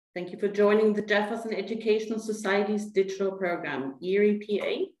Thank you for joining the Jefferson Educational Society's digital program, Erie,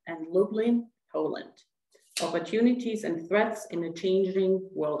 PA, and Lublin, Poland, Opportunities and Threats in a Changing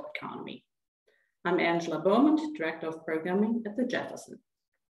World Economy. I'm Angela Beaumont, Director of Programming at the Jefferson.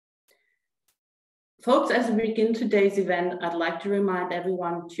 Folks, as we begin today's event, I'd like to remind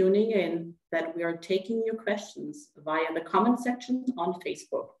everyone tuning in that we are taking your questions via the comment section on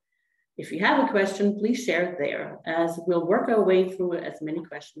Facebook. If you have a question, please share it there, as we'll work our way through as many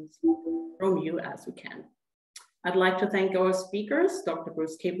questions from you as we can. I'd like to thank our speakers, Dr.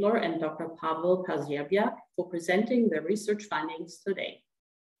 Bruce Kibler and Dr. Pavel Pazierbiak, for presenting their research findings today.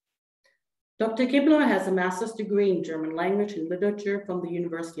 Dr. Kibler has a master's degree in German language and literature from the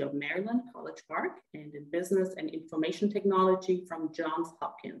University of Maryland, College Park, and in business and information technology from Johns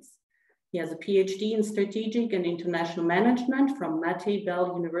Hopkins. He has a PhD in strategic and international management from Mate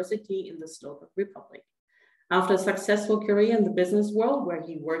Bell University in the Slovak Republic. After a successful career in the business world, where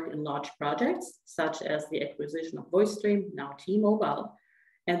he worked in large projects, such as the acquisition of VoiceStream, now T-Mobile,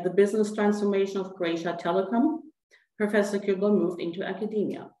 and the business transformation of Croatia Telecom, Professor Kibler moved into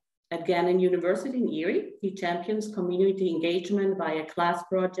academia. At Gannon University in Erie, he champions community engagement via class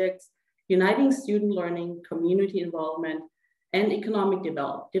projects, uniting student learning, community involvement, and economic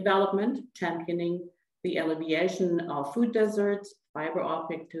development, championing the alleviation of food deserts, fiber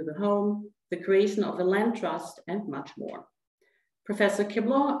optic to the home, the creation of a land trust, and much more. Professor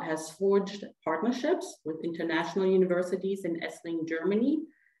Kibler has forged partnerships with international universities in Esslingen, Germany,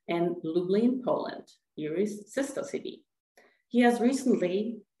 and Lublin, Poland, Erie's sister city. He has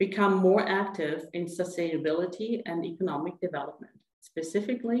recently become more active in sustainability and economic development,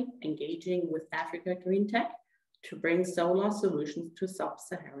 specifically engaging with Africa Green Tech to bring solar solutions to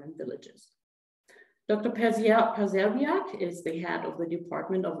sub-Saharan villages. Dr. Pazierbiak is the head of the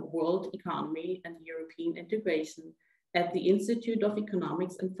Department of World Economy and European Integration at the Institute of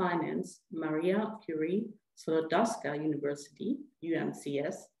Economics and Finance, Maria Curie Skłodowska University,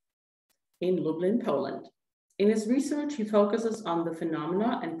 UMCS, in Lublin, Poland. In his research, he focuses on the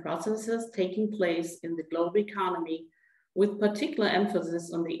phenomena and processes taking place in the global economy, with particular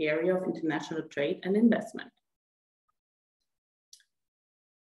emphasis on the area of international trade and investment.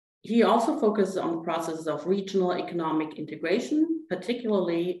 He also focuses on the processes of regional economic integration,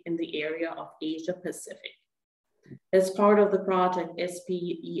 particularly in the area of Asia Pacific. As part of the project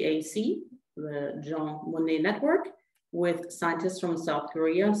SPEAC, the Jean Monnet Network, with scientists from South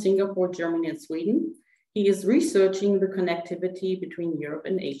Korea, Singapore, Germany, and Sweden, he is researching the connectivity between Europe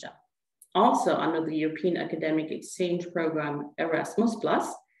and Asia. Also, under the European Academic Exchange Program Erasmus+,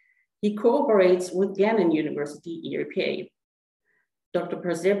 he cooperates with Gannon University, Erie, PA. Dr.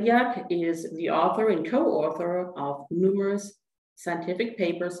 Pazierbiak is the author and co-author of numerous scientific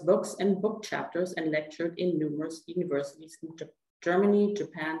papers, books, and book chapters, and lectured in numerous universities in Germany,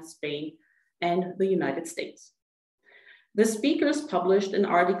 Japan, Spain, and the United States. The speakers published an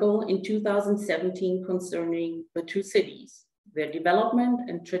article in 2017 concerning the two cities, their development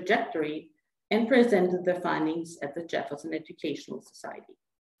and trajectory, and presented their findings at the Jefferson Educational Society.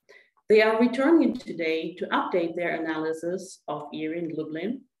 They are returning today to update their analysis of Erie and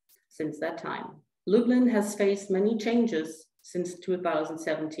Lublin since that time. Lublin has faced many changes since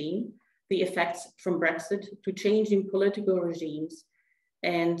 2017, the effects from Brexit to changing political regimes,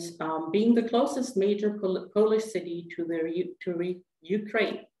 and being the closest major Polish city to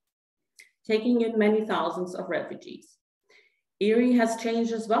Ukraine, taking in many thousands of refugees. Erie has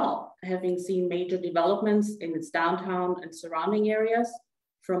changed as well, having seen major developments in its downtown and surrounding areas,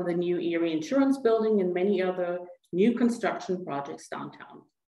 from the new Erie Insurance Building and many other new construction projects downtown.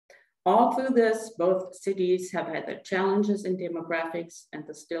 All through this, both cities have had their challenges in demographics and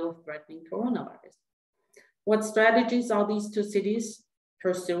the still threatening coronavirus. What strategies are these two cities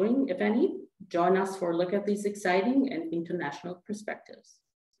pursuing, if any? Join us for a look at these exciting and international perspectives.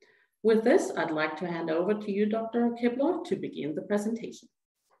 With this, I'd like to hand over to you, Dr. Kibler, to begin the presentation.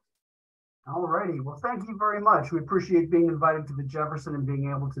 All righty. Well, thank you very much. We appreciate being invited to the Jefferson and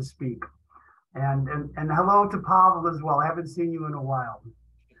being able to speak. And hello to Pavel as well. I haven't seen you in a while.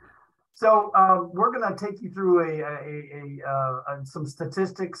 So we're going to take you through some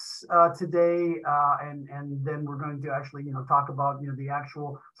statistics today, and then we're going to actually talk about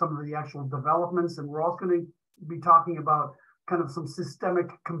some of the actual developments, and we're also going to be talking about kind of some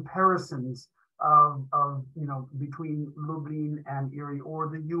systemic comparisons of between Lublin and Erie, or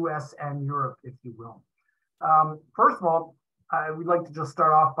the U.S. and Europe, if you will. First of all, I would like to just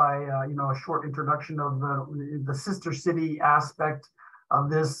start off by a short introduction of the sister city aspect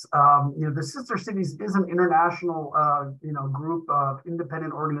of this. The sister cities is an international group of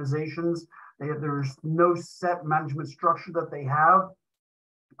independent organizations. There's no set management structure that they have.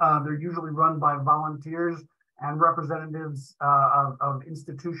 They're usually run by volunteers and representatives of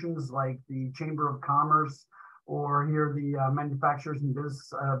institutions like the Chamber of Commerce, or here the Manufacturers and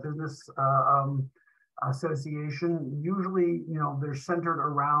Business Association. Usually, they're centered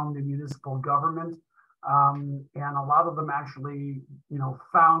around the municipal government. And a lot of them actually,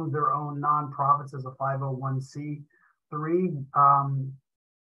 found their own nonprofits as a 501c3.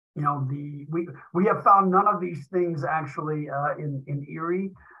 We have found none of these things actually in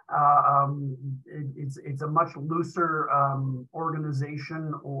Erie. It's a much looser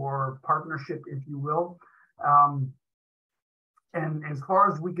organization or partnership, if you will. And as far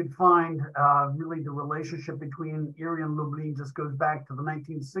as we could find, really the relationship between Erie and Lublin just goes back to the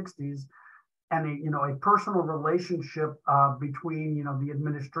 1960s, and a personal relationship between the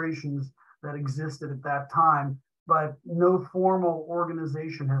administrations that existed at that time, but no formal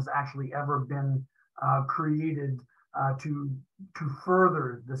organization has actually ever been created to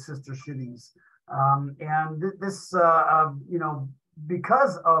further the sister cities. And this,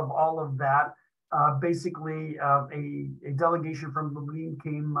 because of all of that, basically a delegation from Lublin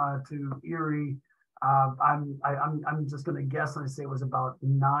came to Erie. I'm just going to guess and I say it was about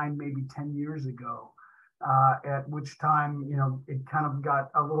 9, maybe 10 years ago, at which time it kind of got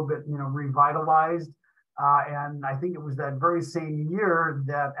a little bit revitalized. And I think it was that very same year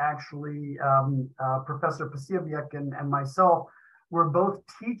that actually Professor Pasiewicz and myself were both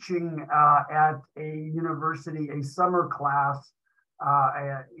teaching at a university, a summer class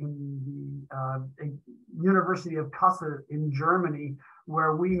in the University of Kassel in Germany,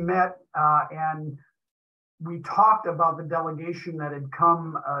 where we met and we talked about the delegation that had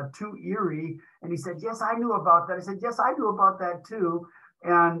come to Erie. And he said, "Yes, I knew about that." I said, "Yes, I knew about that too."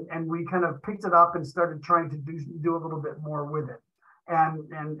 And we kind of picked it up and started trying to do a little bit more with it. And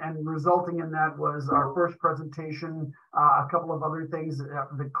resulting in that was our first presentation, a couple of other things,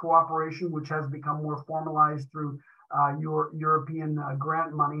 the cooperation, which has become more formalized through European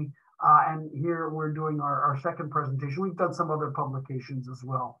grant money. And here we're doing our second presentation. We've done some other publications as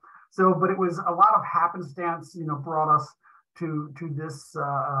well. So, but it was a lot of happenstance, brought us to this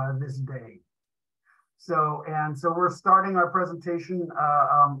this day. So we're starting our presentation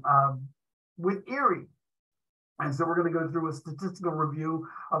with Erie. And so we're going to go through a statistical review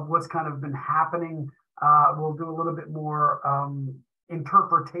of what's kind of been happening. We'll do a little bit more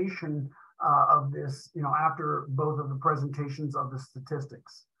interpretation of this, after both of the presentations of the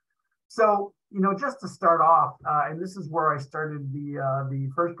statistics. So, just to start off, and this is where I started the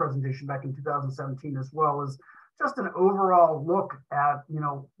first presentation back in 2017 as well, is just an overall look at,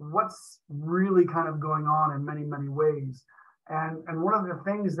 what's really kind of going on in many, many ways. And one of the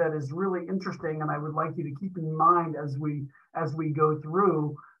things that is really interesting, and I would like you to keep in mind as we go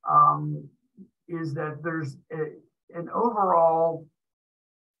through, is that there's an overall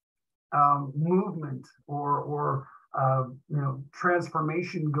movement or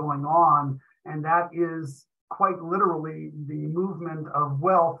transformation going on, and that is quite literally the movement of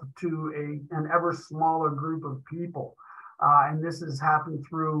wealth to an ever smaller group of people. And this has happened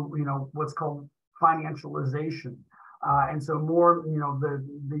through, what's called financialization. And so more,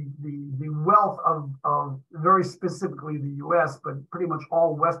 the wealth of very specifically the US, but pretty much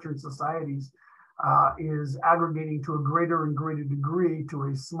all Western societies is aggregating to a greater and greater degree to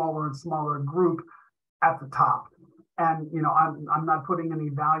a smaller and smaller group at the top. And, I'm not putting any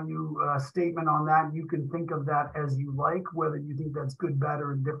value statement on that. You can think of that as you like, whether you think that's good, bad,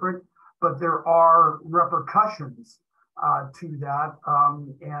 or indifferent, but there are repercussions to that.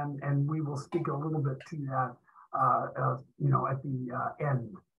 And we will speak a little bit to that, at the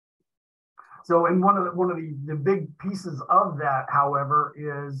end. So, and one of the big pieces of that, however,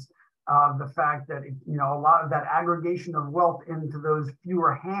 is the fact that, a lot of that aggregation of wealth into those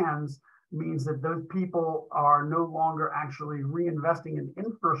fewer hands means that those people are no longer actually reinvesting in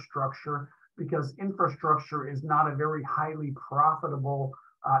infrastructure, because infrastructure is not a very highly profitable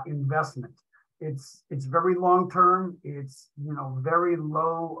investment. It's very long-term. It's, very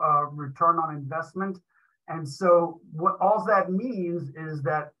low return on investment. And so what all that means is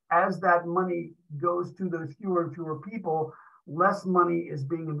that as that money goes to those fewer and fewer people, less money is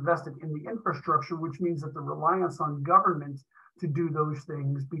being invested in the infrastructure, which means that the reliance on government to do those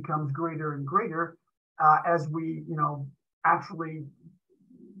things becomes greater and greater as we, actually,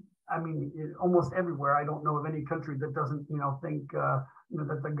 almost everywhere. I don't know of any country that doesn't, think,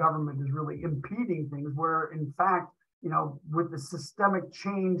 that the government is really impeding things, where in fact, with the systemic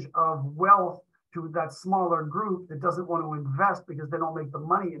change of wealth to that smaller group that doesn't want to invest because they don't make the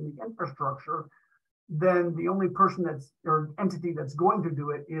money in the infrastructure, then the only person or entity that's going to do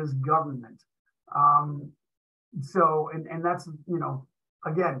it is government. So, and that's,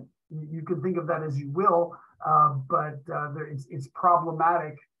 again, you can think of that as you will, but it's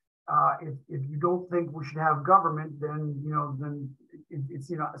problematic. If you don't think we should have government, then it's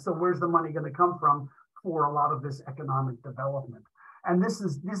so where's the money going to come from for a lot of this economic development? And this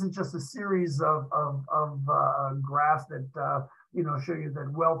is just a series of graphs that show you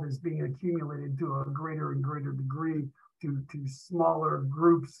that wealth is being accumulated to a greater and greater degree to smaller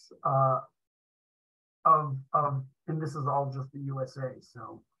groups and this is all just the USA.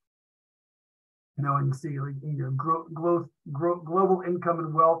 So and you see global income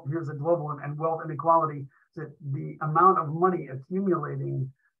and wealth. Here's a global and wealth inequality. That the amount of money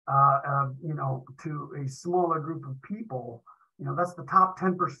accumulating to a smaller group of people. That's the top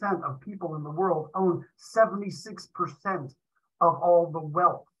 10% of people in the world own 76% of all the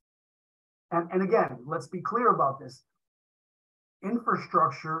wealth. And again, let's be clear about this.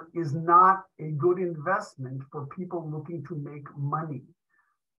 Infrastructure is not a good investment for people looking to make money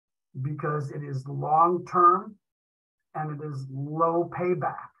because it is long-term and it is low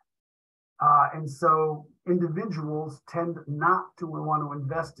payback. And so individuals tend not to want to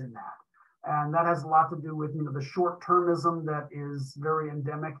invest in that. And that has a lot to do with the short-termism that is very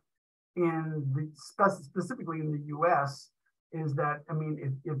endemic specifically in the US, is that,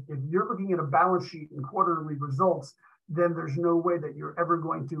 if you're looking at a balance sheet and quarterly results, then there's no way that you're ever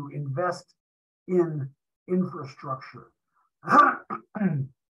going to invest in infrastructure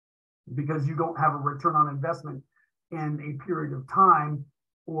because you don't have a return on investment in a period of time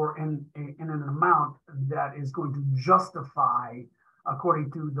or in an amount that is going to justify, according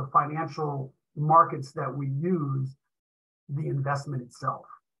to the financial markets that we use, the investment itself.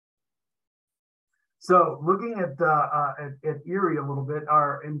 So looking at Erie a little bit,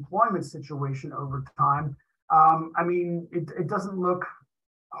 our employment situation over time, it doesn't look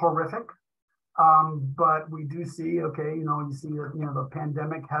horrific, but we do see, you see that, the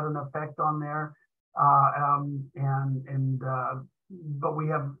pandemic had an effect on there, but we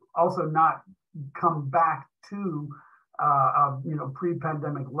have also not come back to,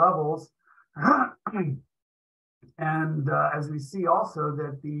 pre-pandemic levels. And as we see also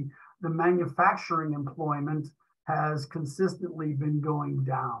that the manufacturing employment has consistently been going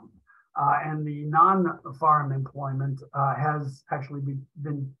down. And the non-farm employment has actually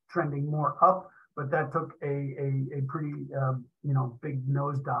been trending more up, but that took a pretty big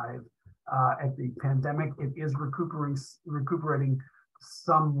nosedive at the pandemic. It is recuperating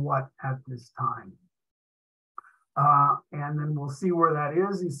somewhat at this time. And then we'll see where that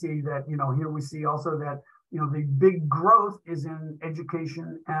is. You see that, here we see also that, the big growth is in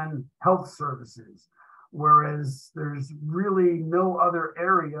education and health services, whereas there's really no other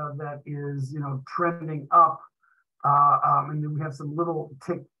area that is, trending up. And then we have some little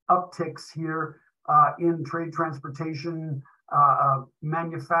upticks here in trade transportation.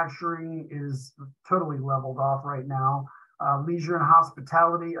 Manufacturing is totally leveled off right now. Leisure and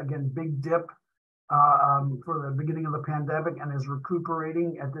hospitality, again, big dip for the beginning of the pandemic and is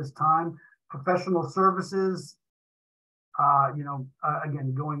recuperating at this time. Professional services,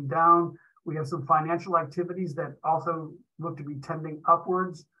 again, going down. We have some financial activities that also look to be tending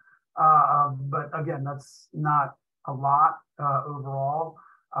upwards. But again, that's not a lot overall.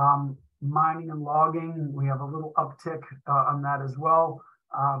 Mining and logging, we have a little uptick on that as well.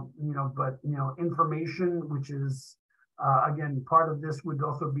 But information, which is, again, part of this would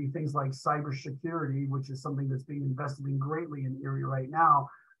also be things like cybersecurity, which is something that's being invested in greatly in Erie right now.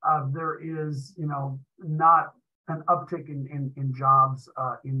 There is, not an uptick in jobs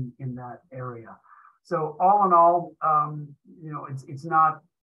in that area. So all in all, it's not,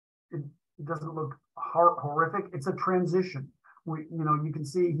 it doesn't look horrific. It's a transition. You can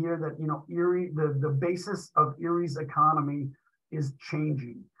see here that, Erie, the basis of Erie's economy is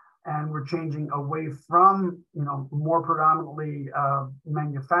changing. And we're changing away from, more predominantly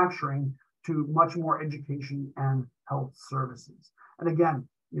manufacturing to much more education and health services. And again,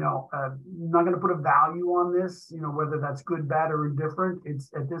 I'm not going to put a value on this, whether that's good, bad, or indifferent.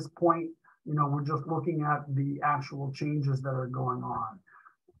 It's at this point, we're just looking at the actual changes that are going on.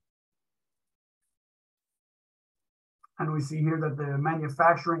 And we see here that the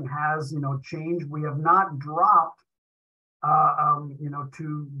manufacturing has, changed. We have not dropped,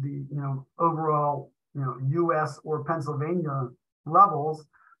 to the, overall, US or Pennsylvania levels.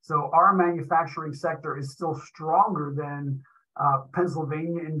 So our manufacturing sector is still stronger than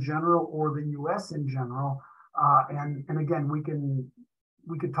Pennsylvania in general or the US in general. And again, we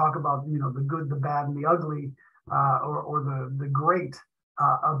could talk about, the good, the bad, and the ugly, or the great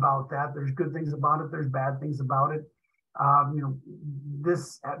about that. There's good things about it. There's bad things about it.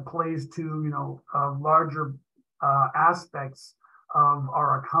 This plays to, larger aspects of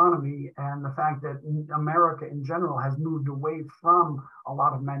our economy, and the fact that America in general has moved away from a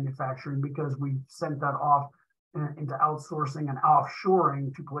lot of manufacturing because we sent that off into outsourcing and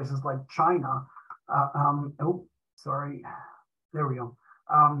offshoring to places like China. Oh, sorry, there we go.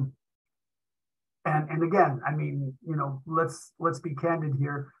 And again, I mean, you know, let's be candid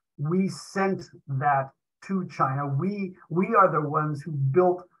here. We sent that to China. We are the ones who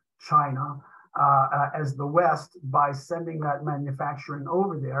built China as the West by sending that manufacturing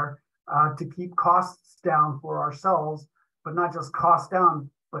over there to keep costs down for ourselves, but not just costs down,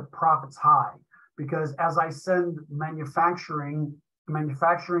 but profits high. Because as I send manufacturing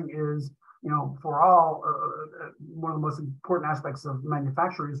is, you know, for all, one of the most important aspects of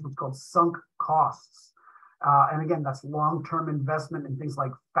manufacturing is what's called sunk costs. And again, that's long-term investment in things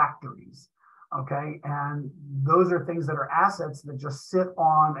like factories. Okay, and those are things that are assets that just sit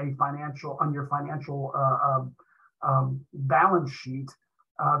on your financial balance sheet.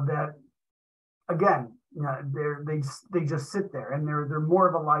 That again, you know, they just sit there, and they're more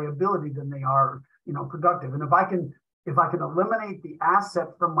of a liability than they are, you know, productive. And if I can eliminate the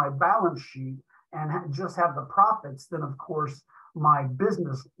asset from my balance sheet and just have the profits, then of course my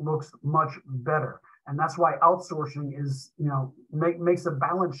business looks much better. And that's why outsourcing is, you know, makes a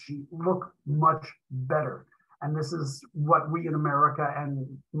balance sheet look much better. And this is what we in America and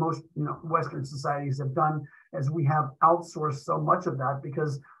most, you know, Western societies have done, as we have outsourced so much of that,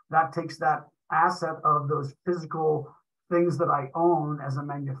 because that takes that asset of those physical things that I own as a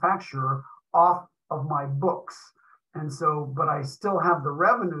manufacturer off of my books. And so, but I still have the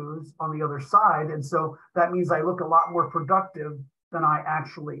revenues on the other side. And so that means I look a lot more productive than I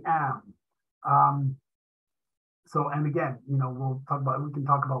actually am. So, and again, you know, we can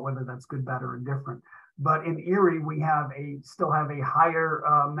talk about whether that's good, bad, or indifferent. But in Erie, we still have a higher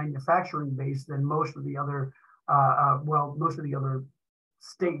manufacturing base than most of the other, most of the other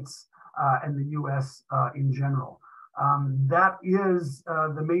states and the U.S. In general. That is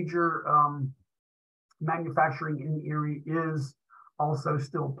the major manufacturing in Erie is also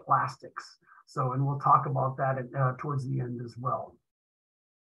still plastics. So, and we'll talk about that towards the end as well.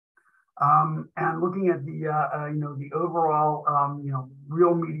 And looking at the you know, the overall you know,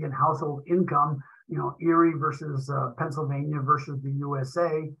 real median household income, you know, Erie versus Pennsylvania versus the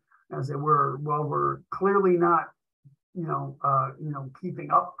USA, as they were, well, we're clearly not, you know, keeping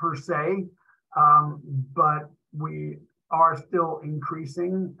up per se, but we are still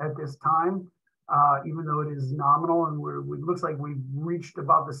increasing at this time, even though it is nominal, and it looks like we've reached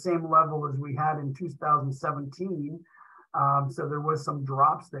about the same level as we had in 2017. So there was some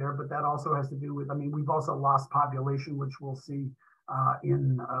drops there, but that also has to do with, I mean, we've also lost population, which we'll see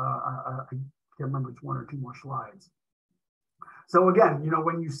in, I can't remember, it's one or two more slides. So again, you know,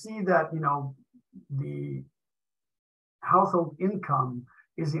 when you see that, you know, the household income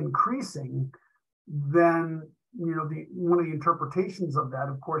is increasing, then, you know, one of the interpretations of that,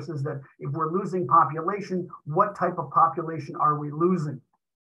 of course, is that if we're losing population, what type of population are we losing?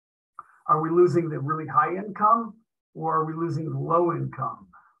 Are we losing the really high income, or are we losing low income?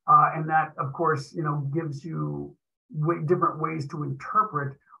 And that, of course, you know, gives you different ways to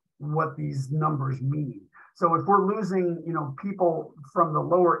interpret what these numbers mean. So if we're losing, you know, people from the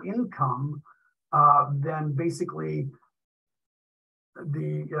lower income, then basically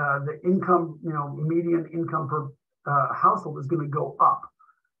the income, you know, median income per household is going to go up,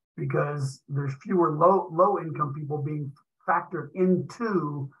 because there's fewer low income people being factored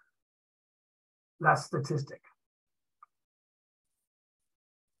into that statistic.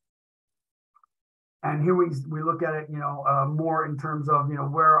 And here we look at it, you know, more in terms of, you know,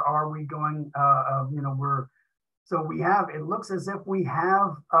 where are we going? You know, it looks as if we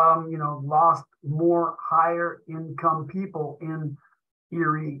have, you know, lost more higher income people in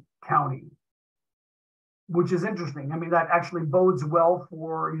Erie County, which is interesting. I mean, that actually bodes well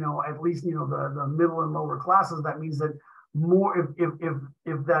for, you know, at least, you know, the middle and lower classes. That means that more,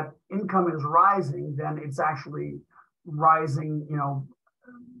 if that income is rising, then it's actually rising, you know,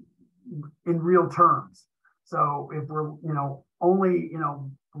 in real terms. So if we're, you know, only, you know,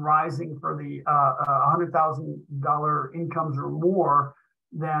 rising for the $100,000 incomes or more,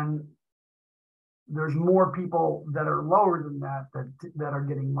 then there's more people that are lower than that are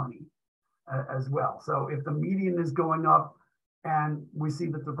getting money as well. So if the median is going up, and we see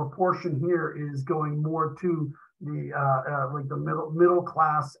that the proportion here is going more to the like the middle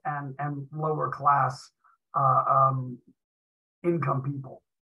class and lower class income people.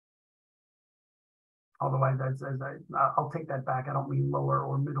 Although I'll take that back. I don't mean lower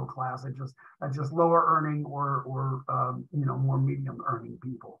or middle class. That's just lower earning or you know, more medium earning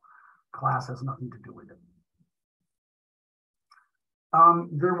people. Class has nothing to do with it.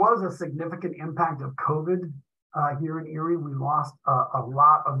 There was a significant impact of COVID here in Erie. We lost a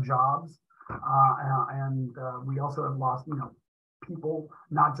lot of jobs, and we also have lost, people,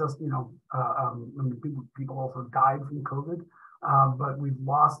 not just, people also died from COVID, but we've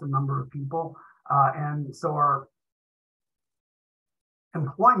lost a number of people. And so our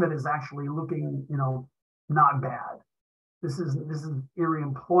employment is actually looking, not bad. This is Erie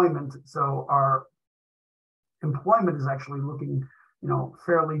employment. So our employment is actually looking,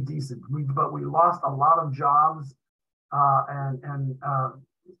 fairly decent. But we lost a lot of jobs and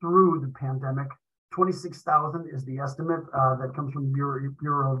through the pandemic. 26,000 is the estimate that comes from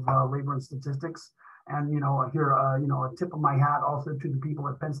Bureau of Labor and Statistics. And here, a tip of my hat also to the people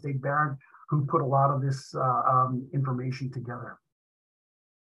at Penn State Barron who put a lot of this information together.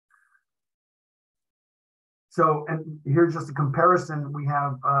 So, and here's just a comparison. We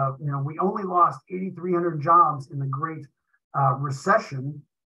have, we only lost 8,300 jobs in the Great Recession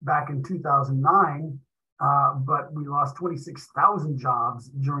back in 2009, but we lost 26,000 jobs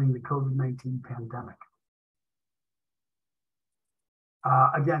during the COVID-19 pandemic.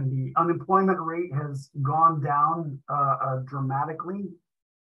 Again, the unemployment rate has gone down dramatically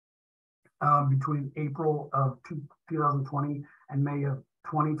between April of 2020 and May of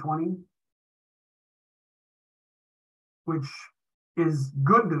 2020. Which is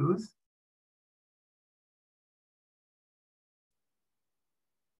good news.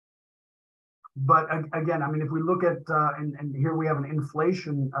 But again, if we look at, and here we have an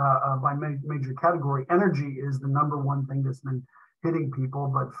inflation by major category, energy is the #1 thing that's been hitting people,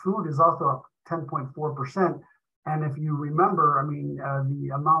 but food is also up 10.4%. And if you remember,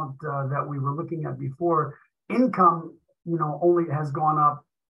 the amount that we were looking at before, income, only has gone up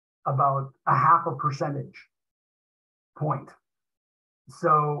about 0.5 percentage point.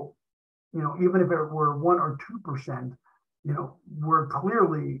 So, even if it were 1 or 2%, we're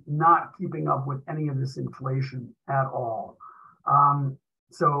clearly not keeping up with any of this inflation at all.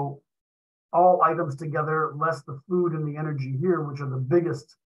 So all items together, less the food and the energy here, which are the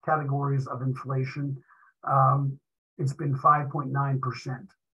biggest categories of inflation, it's been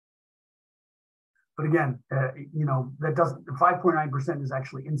 5.9%. But again, that doesn't, 5.9% is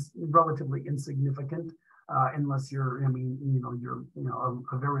actually relatively insignificant. Unless you're, you're,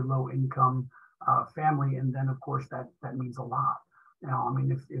 a very low income family, and then of course that means a lot.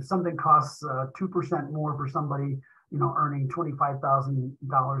 If something costs 2% more for somebody, earning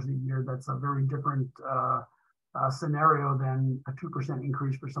 $25,000 a year, that's a very different scenario than a 2%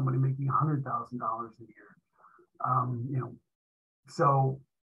 increase for somebody making $100,000 a year. So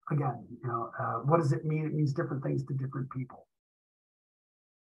again, what does it mean? It means different things to different people.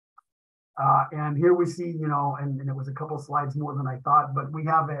 And here we see, and it was a couple of slides more than I thought, but we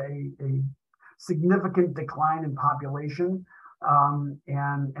have a significant decline in population.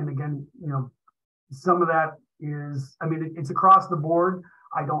 And again, some of that is, it's across the board.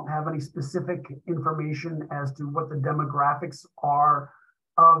 I don't have any specific information as to what the demographics are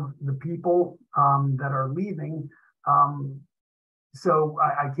of the people that are leaving. So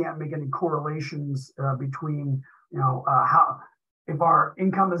I can't make any correlations between, how, if our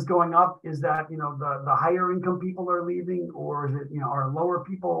income is going up, is that, the higher income people are leaving, or is it, our lower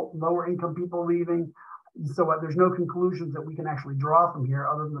income people leaving? So there's no conclusions that we can actually draw from here,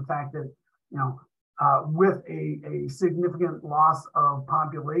 other than the fact that, with a significant loss of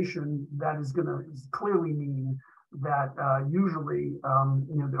population, that is going to clearly mean that usually,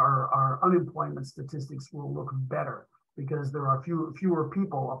 our unemployment statistics will look better because there are fewer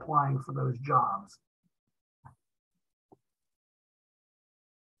people applying for those jobs.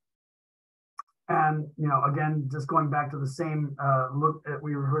 And, again, just going back to the same look that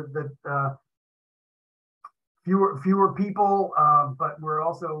we heard that fewer people, but we're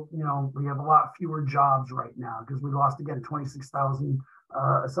also, we have a lot fewer jobs right now because we lost, again, 26,000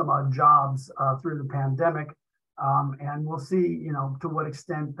 some odd jobs through the pandemic. And we'll see, to what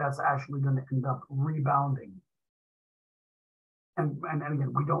extent that's actually going to end up rebounding. And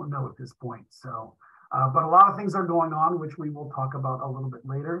again, we don't know at this point. So, but a lot of things are going on, which we will talk about a little bit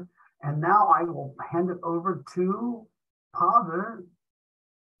later. And now I will hand it over to Pavel.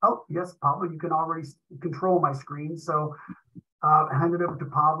 Oh, yes, Pavel, you can already control my screen. So hand it over to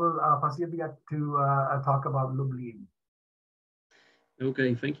Pavel Pasiewicz to talk about Lublin.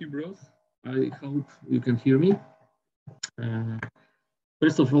 Okay, thank you, Bruce. I hope you can hear me.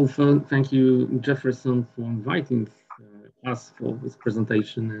 First of all, thank you, Jefferson, for inviting us for this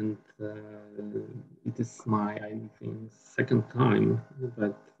presentation. And it is my, I think, second time,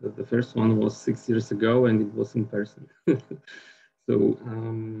 but the first one was 6 years ago and it was in person. So,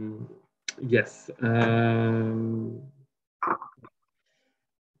 yes.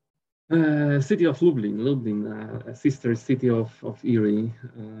 City of Lublin, a sister city of Erie.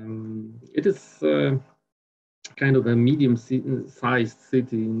 It is kind of a medium-sized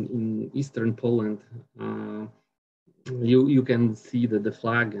city in eastern Poland. You can see the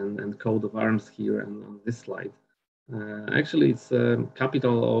flag and coat of arms here and on this slide. Actually, it's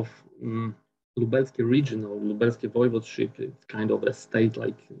capital of Lubelskie region or Lubelskie voivodeship. It's kind of a state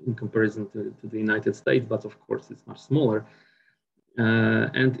like in comparison to the United States, but of course it's much smaller.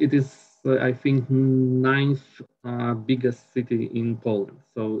 And it is, I think, 9th biggest city in Poland.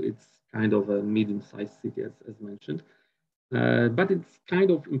 So it's kind of a medium-sized city, as mentioned. But it's kind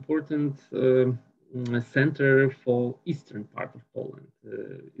of important center for eastern part of Poland.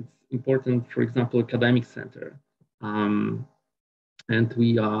 It's important, for example, academic center. And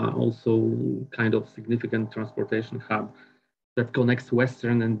we are also kind of significant transportation hub that connects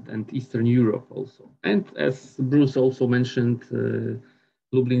Western and Eastern Europe also. And as Bruce also mentioned,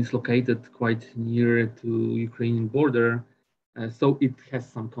 Lublin is located quite near to Ukrainian border. So it has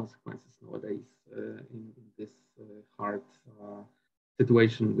some consequences nowadays in this hard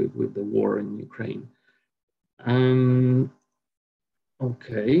situation with the war in Ukraine.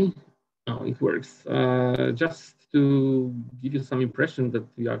 Okay, oh, it works. Just to give you some impression that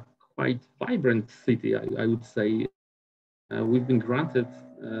we are quite vibrant city, I would say. We've been granted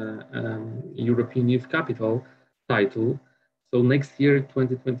European Youth Capital title. So next year,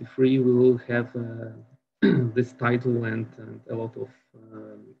 2023, we will have this title and a lot of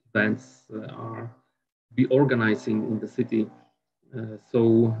events are be organizing in the city.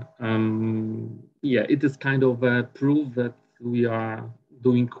 Yeah, it is kind of a proof that we are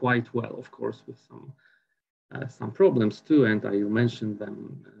doing quite well, of course, with some problems too, and I mentioned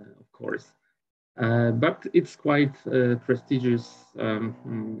them, of course. But it's quite prestigious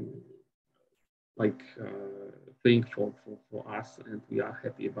thing for us, and we are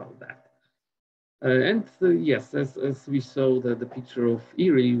happy about that. Yes, as we saw the picture of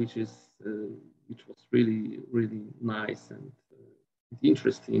Erie, which was really nice and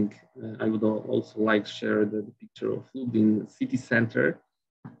interesting. I would also like to share the picture of Lublin city center.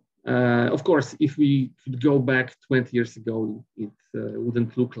 Of course, if we could go back 20 years ago, it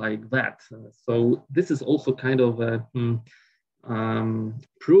wouldn't look like that. So this is also kind of a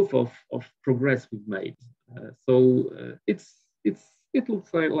proof of progress we've made. It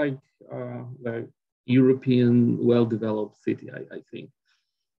looks like the European well-developed city, I think.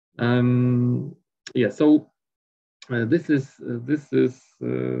 Yeah. So this is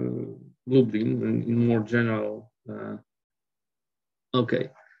Lublin in more general. Okay.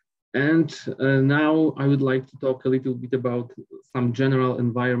 And now I would like to talk a little bit about some general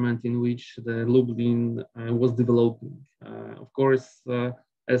environment in which the Lublin was developing. Of course,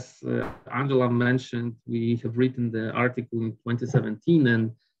 as Angela mentioned, we have written the article in 2017,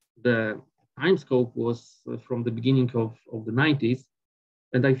 and the time scope was from the beginning of the 90s.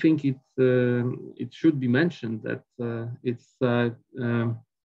 And I think it should be mentioned that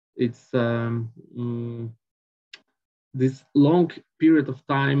this long period of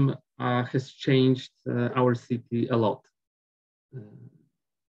time has changed our city a lot.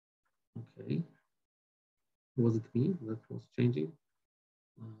 Okay, was it me that was changing?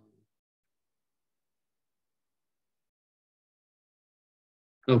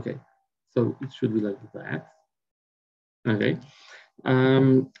 Okay, so it should be like that. Okay.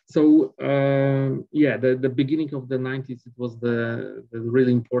 Yeah, the beginning of the 90s, it was the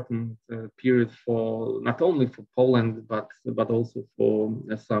really important period for not only for Poland, but also for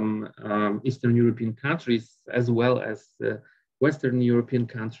some Eastern European countries, as well as Western European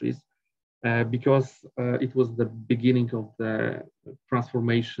countries, because it was the beginning of the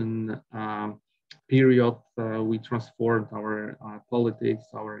transformation period. We transformed our politics,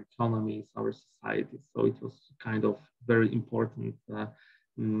 our economies, our societies. So it was kind of very important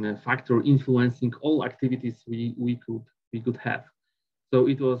factor influencing all activities we could have. So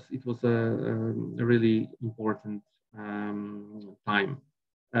it was a really important time.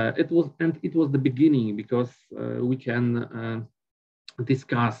 It was the beginning, because we can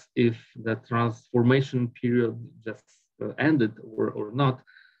discuss if the transformation period just ended or not,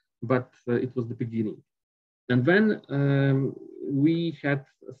 but it was the beginning. And then we had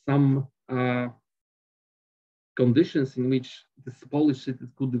some conditions in which this Polish city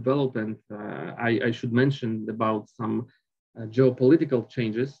could develop, and I should mention about some geopolitical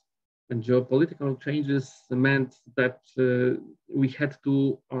changes. And geopolitical changes meant that we had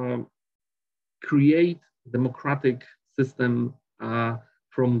to create democratic system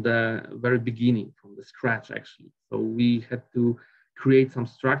from the very beginning, from the scratch, actually. So we had to create some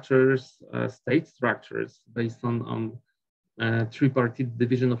structures, state structures, based on tripartite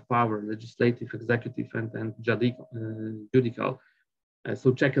division of power, legislative, executive, and judicial,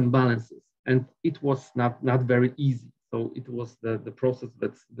 so check and balances. And it was not very easy. So it was the process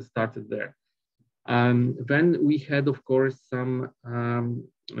that started there. Then we had, of course, some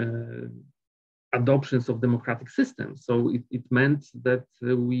adoptions of democratic systems. So it meant that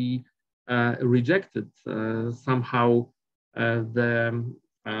we rejected somehow the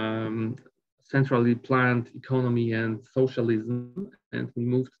centrally planned economy and socialism, and we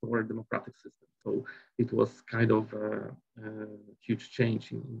moved toward a democratic system. So it was kind of a huge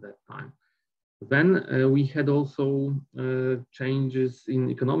change in that time. Then we had also changes in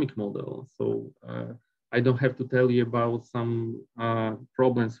economic model. So I don't have to tell you about some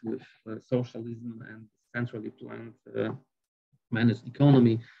problems with socialism and centrally planned managed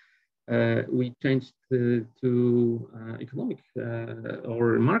economy. We changed to economic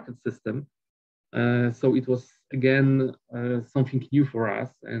or market system. So it was again something new for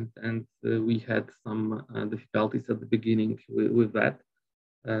us, and we had some difficulties at the beginning with that.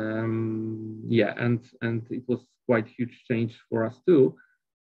 Yeah, and it was quite huge change for us too.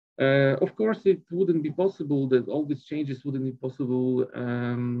 Of course, it wouldn't be possible that all these changes wouldn't be possible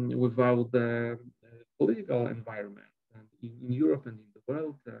without the political environment and in Europe and in the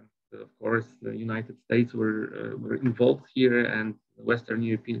world. And of course, the United States were involved here, and Western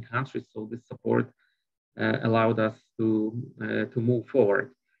European countries. So this support allowed us to move forward.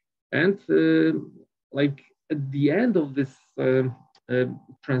 And like at the end of this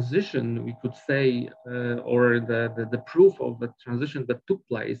transition, we could say, or the proof of the transition that took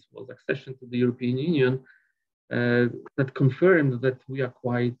place was accession to the European Union that confirmed that we are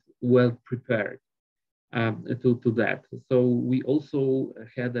quite well prepared to that. So we also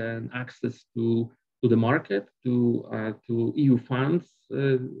had an access to the market, to EU funds.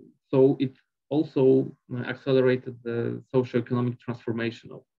 So it also accelerated the socio-economic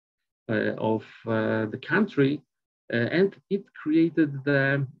transformation of the country. And it created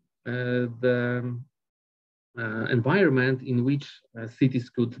the environment in which cities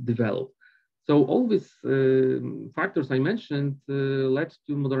could develop. So all these factors I mentioned led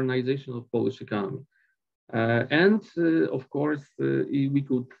to modernization of Polish economy. And of course, we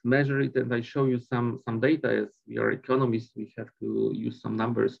could measure it, and I show you some data. As we are economists, we have to use some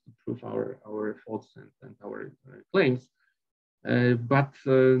numbers to prove our thoughts and our claims. But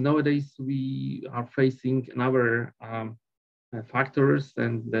nowadays we are facing another factors,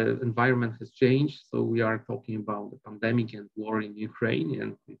 and the environment has changed. So we are talking about the pandemic and war in Ukraine,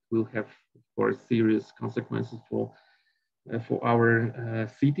 and it will have, of course, serious consequences for our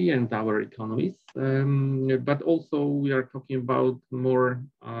city and our economies. But also we are talking about more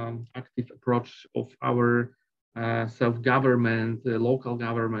active approach of our self-government, local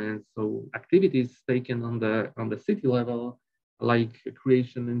government. So activities taken on the city level, like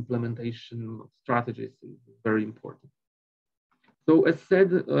creation, implementation of strategies, is very important. So as said,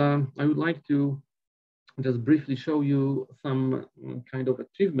 I would like to just briefly show you some kind of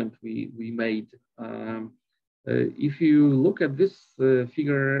achievement we made. If you look at this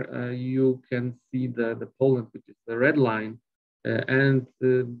figure, you can see the Poland, which is the red line, and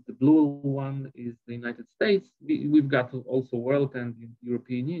the blue one is the United States. We've got also world and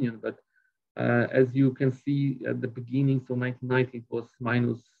European Union, but as you can see at the beginning, so 1990, it was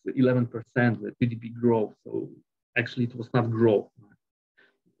minus 11%, the GDP growth. So actually it was not growth.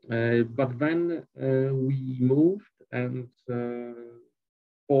 But then we moved, and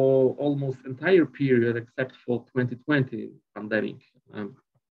for almost entire period, except for 2020 pandemic,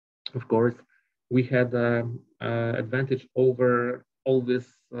 of course, we had advantage over all these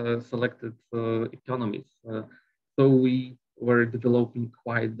selected economies. So we were developing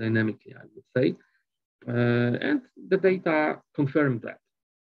quite dynamically, I would say. And the data confirmed that.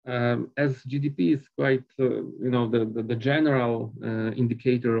 As GDP is quite, the general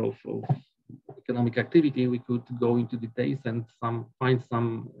indicator of economic activity, we could go into details and find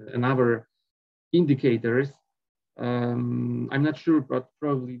some other indicators. I'm not sure, but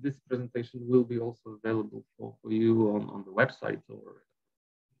probably this presentation will be also available for you on the website or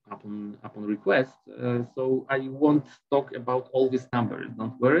upon request. So I won't talk about all these numbers,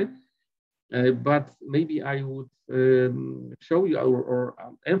 don't worry. But maybe I would show you or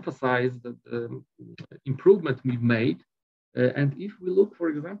emphasize the improvement we've made. And if we look, for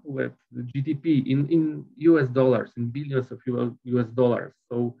example, at the GDP in US dollars, in billions of US dollars,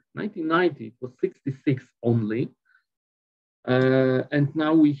 so 1990 it was 66 only, and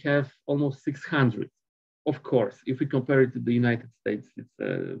now we have almost 600. Of course, if we compare it to the United States, it's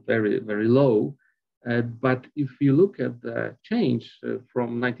very, very low. But if you look at the change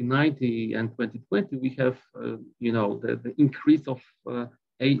from 1990 and 2020, we have, the increase of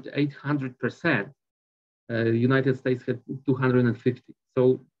 800%. United States had 250.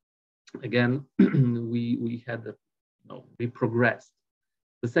 So again, we had, we progressed.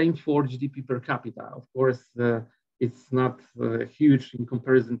 The same for GDP per capita. Of course, it's not huge in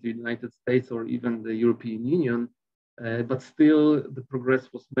comparison to the United States or even the European Union, but still the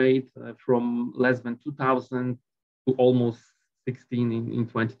progress was made from less than 2,000 to almost 16 in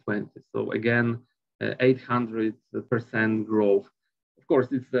 2020. So again, 800% growth. Of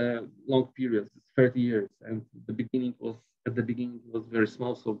course, it's a long period, it's 30 years, and at the beginning it was very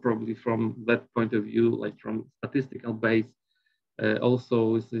small. So probably from that point of view, like from statistical base,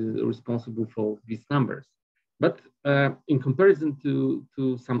 also is responsible for these numbers. But in comparison to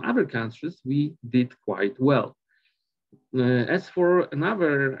some other countries, we did quite well. As for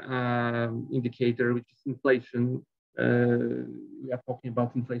another indicator, which is inflation, we are talking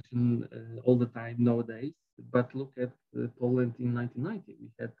about inflation all the time nowadays, but look at Poland in 1990. We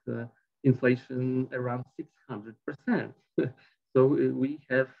had inflation around 600%. So we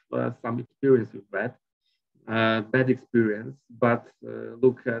have some experience with that. Bad experience, but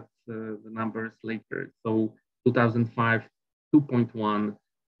look at the numbers later. So 2005, 2.1,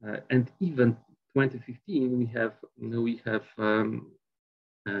 and even 2015, we have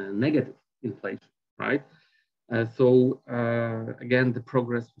negative inflation, right? So again, the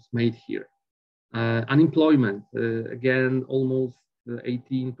progress was made here. Unemployment, again, almost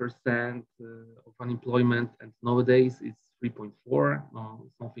 18% of unemployment, and nowadays it's 3.4,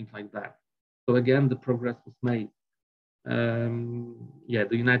 something like that. So again, the progress was made. Yeah,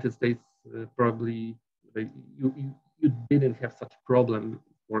 the United States probably you didn't have such problem.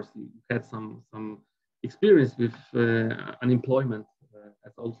 Of course, you had some experience with unemployment,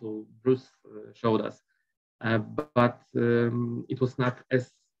 as also Bruce showed us, but it was not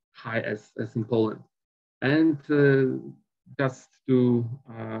as high as in Poland. And just to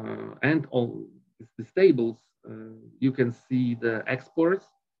end all the tables, you can see the exports.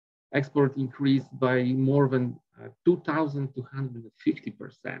 Export increased by more than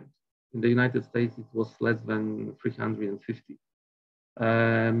 2,250%. In the United States, it was less than 350.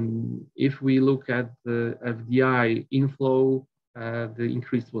 If we look at the FDI inflow, the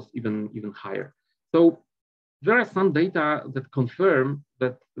increase was even higher. So there are some data that confirm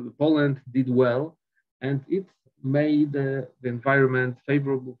that Poland did well, and it made the environment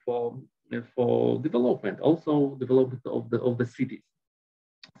favorable for development, also development of the cities.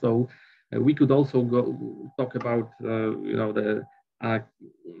 So we could also talk about the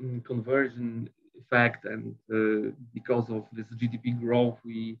conversion effect, and because of this GDP growth,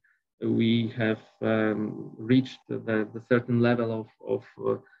 we have reached the certain level of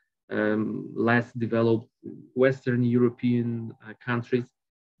less developed Western European countries.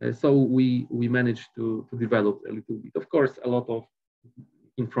 So we managed to develop a little bit. Of course, a lot of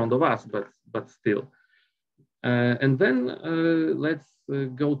in front of us, but still. And then let's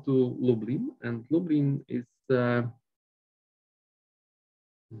go to Lublin, and Lublin is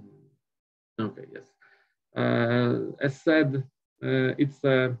okay. Yes, as said, it's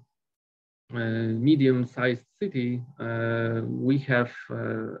a medium-sized city. We have,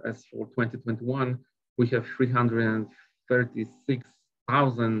 as for 2021, we have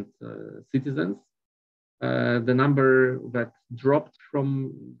 336,000 citizens. The number that dropped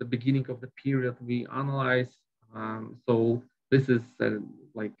from the beginning of the period we analyzed. So this is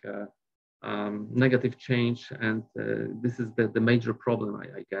like a negative change, and this is the major problem,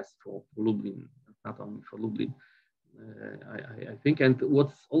 I guess, for Lublin, not only for Lublin, I think. And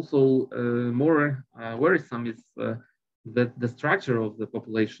what's also more worrisome is that the structure of the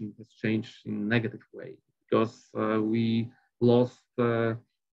population has changed in a negative way, because we lost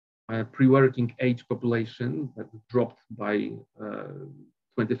pre-working age population that dropped by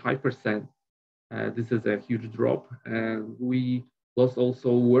 25%. This is a huge drop. We lost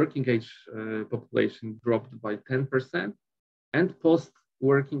also working age population, dropped by 10%, and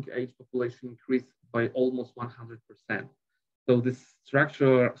post-working age population increased by almost 100%. So this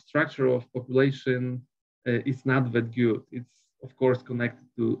structure of population is not that good. It's of course connected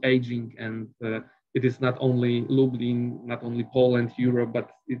to aging, and it is not only Lublin, not only Poland, Europe,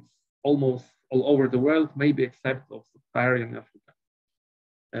 but it's almost all over the world, maybe except of Sub-Saharan Africa.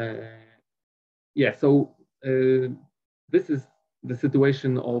 Yeah, so this is the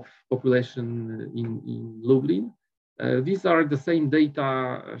situation of population in Lublin. These are the same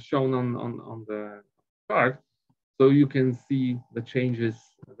data shown on the chart, so you can see the changes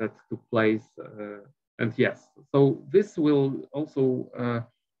that took place. And yes, so this will also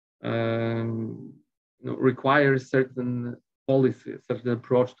requires certain policy, certain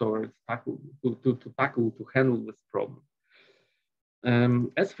approach towards to handle this problem.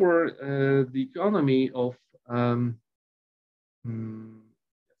 As for the economy of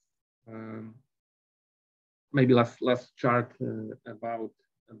maybe last chart about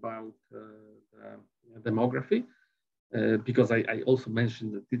the demography, because I also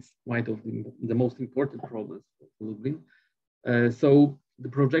mentioned that it's one of the most important problems for Lublin. So the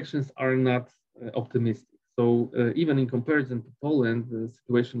projections are not optimistic. So even in comparison to Poland, the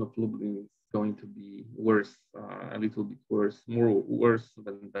situation of Lublin is going to be worse, a little bit worse, more worse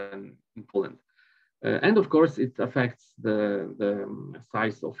than in Poland. And of course, it affects the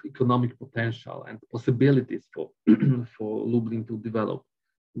size of economic potential and possibilities for, for Lublin to develop.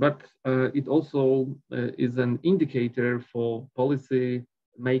 But it also is an indicator for policy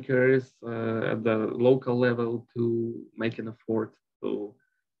makers at the local level to make an effort to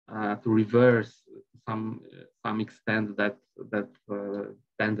reverse some extent that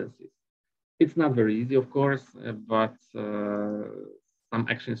tendencies. It's not very easy, of course, but some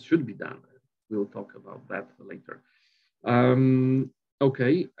actions should be done. We'll talk about that later.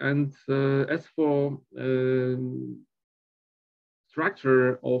 Okay, and as for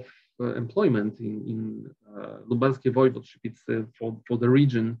structure of employment in Lubelskie Voivodeship, it's for the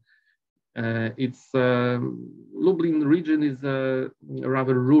region. It's Lublin region is a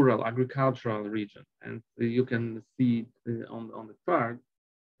rather rural agricultural region, and you can see it on the chart.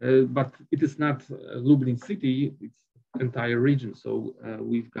 But it is not Lublin city; it's entire region. So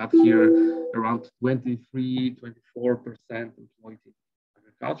we've got here around 23-24% employed in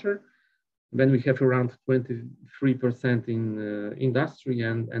agriculture. Then we have around 23% in industry,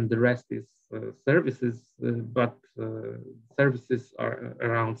 and the rest is services, but services are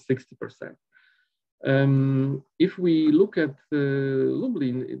around 60%. If we look at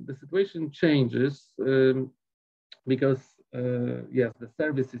Lublin, the situation changes because yes, the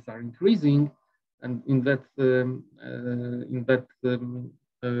services are increasing, and in that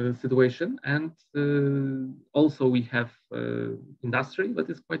situation, and also we have industry that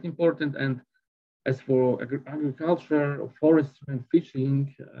is quite important. And as for agriculture, forestry, and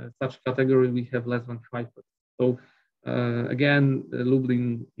fishing, such category we have less than 5%. So again,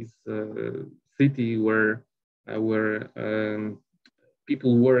 Lublin is a city where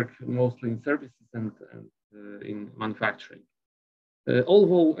people work mostly in services and in manufacturing.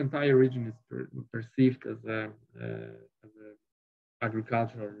 Although entire region is perceived as a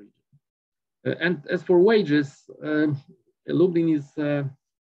agricultural region. And as for wages, Lublin is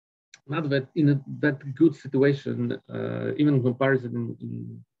not that in that good situation, even in comparison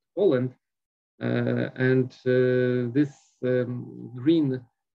in Poland. And this green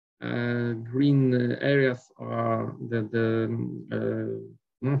areas are the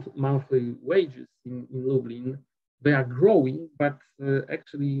monthly wages in Lublin. They are growing, but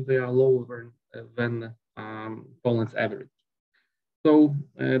actually they are lower than Poland's average. So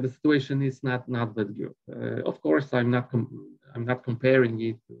the situation is not that good. Of course, I'm not comparing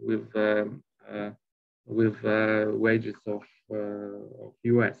it with wages of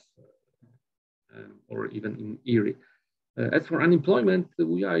US or even in Erie. As for unemployment,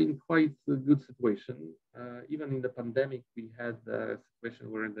 we are in quite a good situation. Even in the pandemic, we had a situation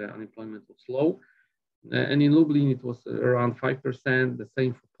where the unemployment was low. And in Lublin, it was around 5%, the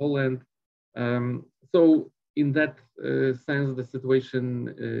same for Poland. So in that sense, the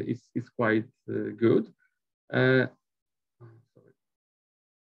situation is quite good.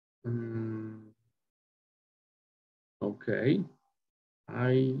 Okay,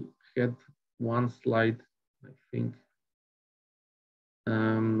 I had one slide, I think,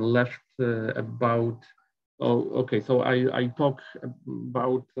 left about. Oh, okay. So I talk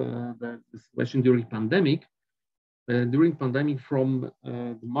about the situation during pandemic. During pandemic, from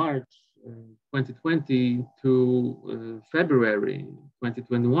March 2020 to February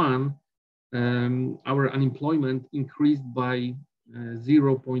 2021, our unemployment increased by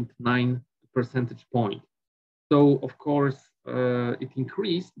 0.9 percentage point. So of course it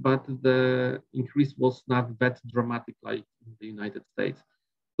increased, but the increase was not that dramatic like in the United States.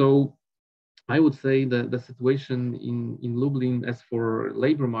 So I would say that the situation in Lublin as for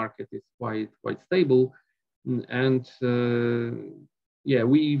labor market is quite stable. And yeah,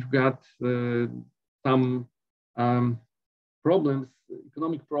 we've got some problems,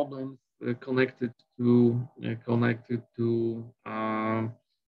 economic problems connected to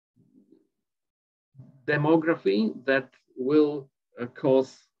demography that will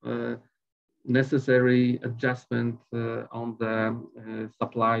cause necessary adjustment on the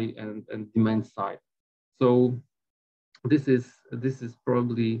supply and demand side. So this is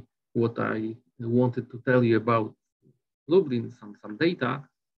probably what I wanted to tell you about Lublin, some data.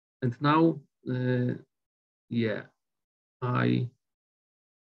 And now, yeah, I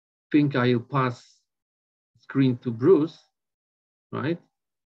think I'll pass screen to Bruce, right?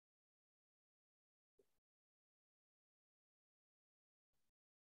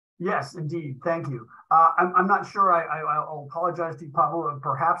 Yes, indeed. Thank you. I'm not sure. I'll apologize to you, Pavel.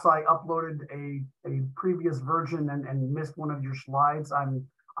 Perhaps I uploaded a previous version and missed one of your slides. I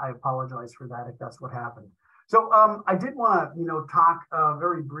apologize for that if that's what happened. So I did want to talk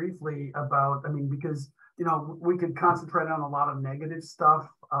very briefly about, because we could concentrate on a lot of negative stuff.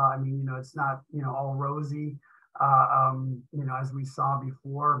 It's not all rosy. As we saw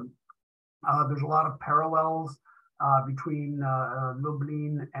before, there's a lot of parallels between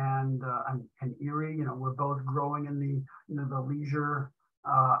Lublin and Erie. We're both growing in the leisure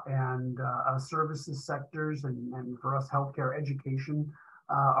and services sectors, and for us, healthcare, education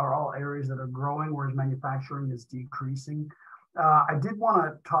are all areas that are growing, whereas manufacturing is decreasing. I did want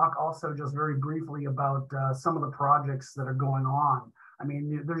to talk also just very briefly about some of the projects that are going on.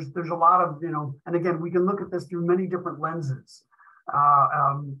 There's a lot of, and again, we can look at this through many different lenses.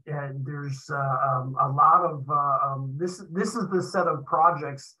 And there's a lot of this is the set of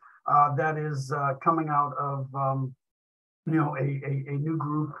projects that is coming out of a new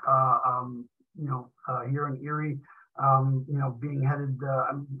group here in Erie, being headed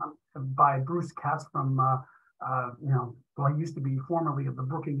by Bruce Katz from he used to be formerly of the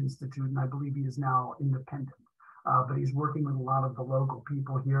Brookings Institute, and I believe he is now independent, but he's working with a lot of the local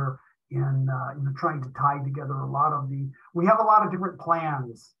people here in trying to tie together we have a lot of different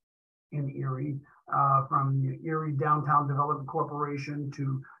plans in Erie, from Erie Downtown Development Corporation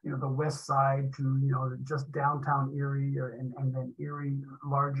to the west side to just downtown Erie, and then Erie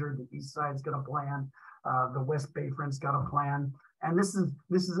larger. The east side's got a plan. The West Bayfront's got a plan, and this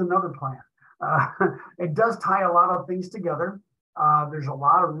is another plan. It does tie a lot of things together. There's a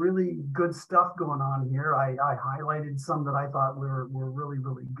lot of really good stuff going on here. I highlighted some that I thought were really,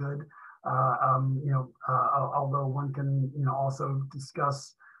 really good. Although one can also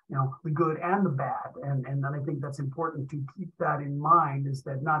discuss the good and the bad, and I think that's important to keep that in mind, is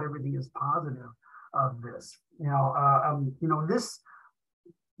that not everything is positive of this.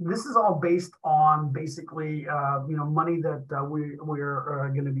 This is all based on basically money that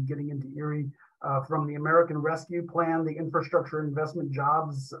we're going to be getting into Erie from the American Rescue Plan, the Infrastructure Investment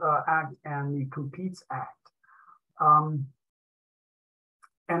Jobs Act, and the Competes Act.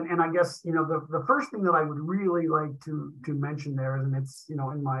 And I guess the first thing that I would really like to mention there, and it's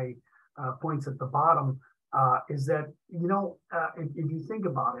in my points at the bottom, is that if you think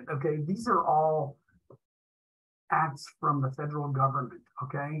about it, okay, these are all acts from the federal government,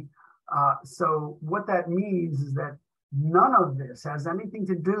 okay? So what that means is that none of this has anything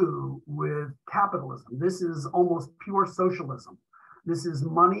to do with capitalism. This is almost pure socialism. This is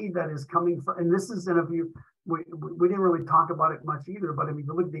money that is coming from, and this is, and if you, we didn't really talk about it much either, but if you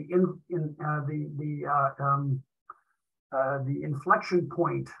look at the inflection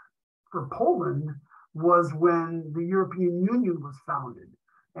point for Poland was when the European Union was founded.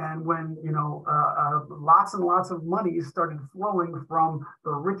 And when lots and lots of money started flowing from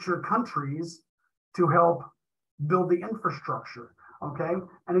the richer countries to help build the infrastructure, okay?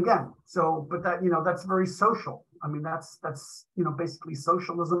 And again, but that that's very social. That's basically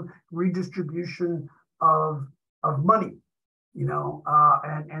socialism, redistribution of money, and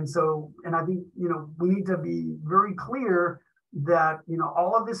I think we need to be very clear that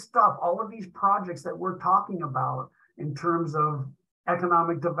all of this stuff, all of these projects that we're talking about in terms of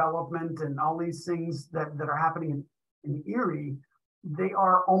economic development and all these things that are happening in Erie, they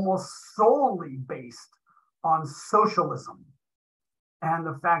are almost solely based on socialism, and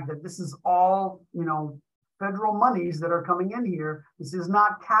the fact that this is all federal monies that are coming in here. This is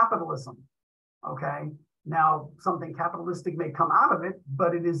not capitalism, okay? Now, something capitalistic may come out of it,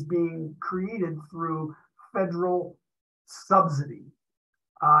 but it is being created through federal subsidy,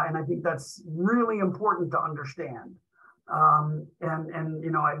 and I think that's really important to understand.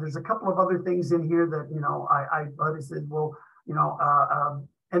 There's a couple of other things in here that I said, well,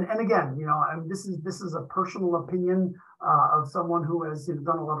 and again, this is a personal opinion of someone who has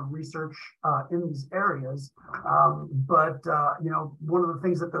done a lot of research in these areas. But one of the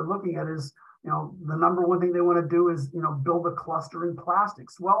things that they're looking at is the number one thing they want to do is build a cluster in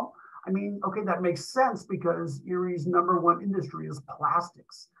plastics. Well, okay, that makes sense because Erie's number one industry is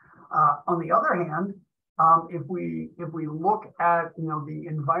plastics. On the other hand, if we look at the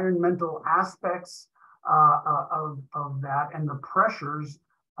environmental aspects of that and the pressures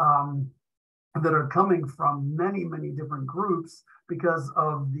that are coming from many, many different groups because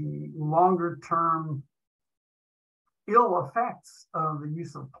of the longer term ill effects of the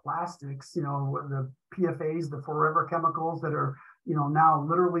use of plastics, you know, the PFAs, the forever chemicals that are, you know, now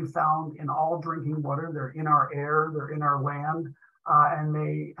literally found in all drinking water. They're in our air, they're in our land, and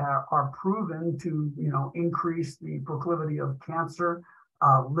they are proven to, you know, increase the proclivity of cancer,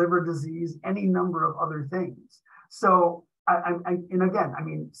 liver disease, any number of other things. So, and again, I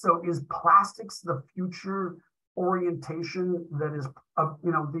mean, so is plastics the future orientation that is,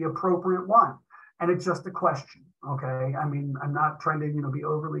 you know, the appropriate one? And it's just a question, okay? I mean, I'm not trying to, you know, be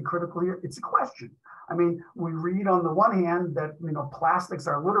overly critical here. It's a question. I mean, we read on the one hand that, you know, plastics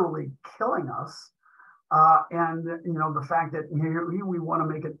are literally killing us. And, you know, the fact that here we want to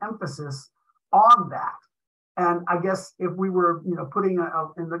make an emphasis on that. And I guess if we were, you know,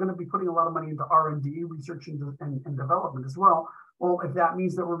 and they're going to be putting a lot of money into R&D, research and development as well. Well, if that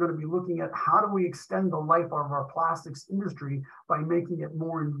means that we're going to be looking at how do we extend the life of our plastics industry by making it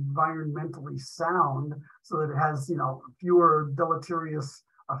more environmentally sound so that it has, you know, fewer deleterious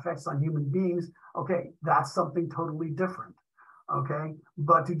effects on human beings, okay, that's something totally different, okay?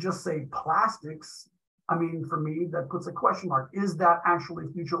 But to just say plastics, I mean, for me, that puts a question mark. Is that actually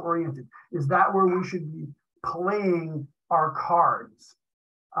future oriented? Is that where we should be playing our cards?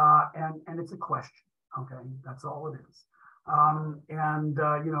 And it's a question, okay? That's all it is.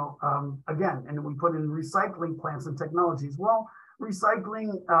 You know, again, and we put in recycling plants and technologies. Well,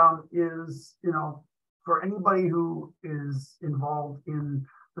 recycling is, you know, for anybody who is involved in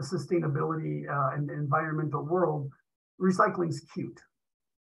the sustainability and the environmental world, recycling is cute.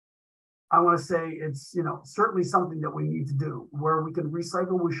 I want to say it's, you know, certainly something that we need to do. Where we can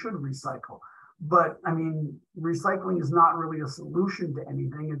recycle, we should recycle. But I mean, recycling is not really a solution to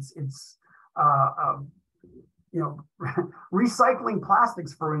anything. You know, recycling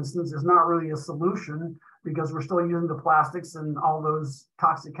plastics, for instance, is not really a solution because we're still using the plastics and all those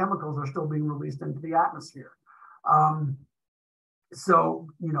toxic chemicals are still being released into the atmosphere. So,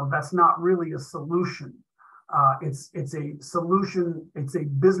 you know, that's not really a solution. It's a solution, it's a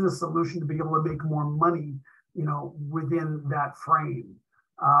business solution to be able to make more money, you know, within that frame.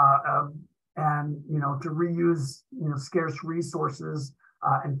 And, you know, to reuse, you know, scarce resources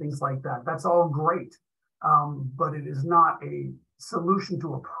and things like that. That's all great. But it is not a solution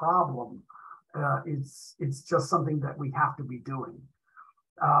to a problem. It's just something that we have to be doing.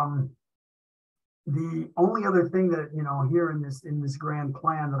 The only other thing that, you know, here in this grand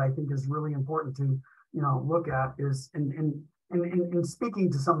plan that I think is really important to, you know, look at is in speaking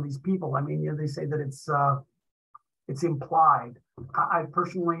to some of these people. I mean, you know, they say that it's implied. I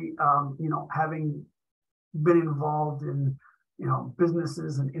personally, you know, having been involved in, you know,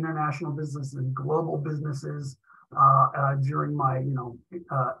 businesses and international businesses and global businesses during my, you know,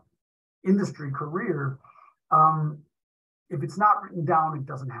 industry career, if it's not written down, it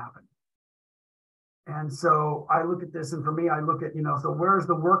doesn't happen. And so I look at this, and for me, I look at, you know, so where's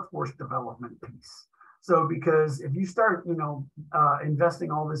the workforce development piece? So because if you start, you know, investing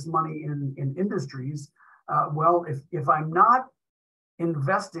all this money in industries, well, if I'm not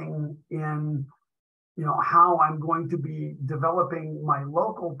investing in, you know, how I'm going to be developing my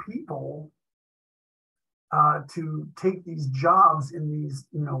local people to take these jobs in these,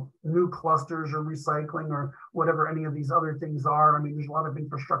 you know, new clusters or recycling or whatever any of these other things are. I mean, there's a lot of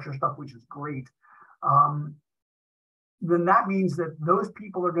infrastructure stuff, which is great. Then that means that those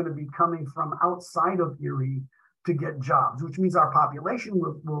people are going to be coming from outside of Erie to get jobs, which means our population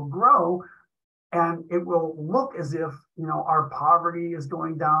will grow. And it will look as if, you know, our poverty is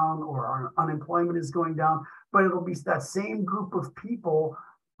going down or our unemployment is going down, but it'll be that same group of people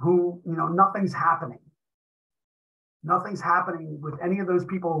who, you know, nothing's happening. Nothing's happening with any of those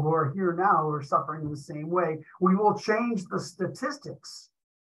people who are here now who are suffering in the same way. We will change the statistics,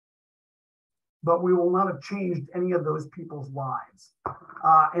 but we will not have changed any of those people's lives.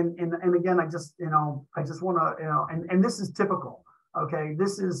 And again, I just want to, you know, and this is typical. Okay,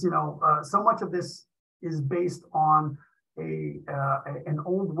 this is, you know, so much of this is based on an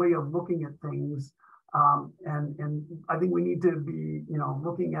old way of looking at things, and I think we need to be, you know,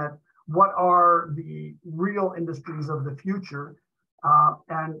 looking at what are the real industries of the future,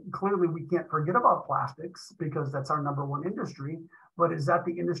 and clearly we can't forget about plastics because that's our number one industry. But is that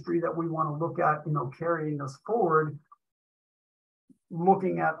the industry that we want to look at, you know, carrying us forward,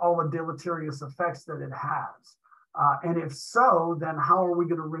 looking at all the deleterious effects that it has? And if so, then how are we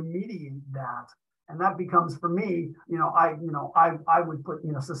going to remediate that? And that becomes, for me, you know, I would put,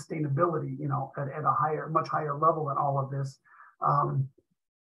 you know, sustainability, you know, at a much higher level than all of this,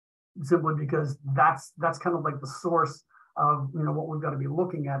 simply because that's kind of like the source of, what we've got to be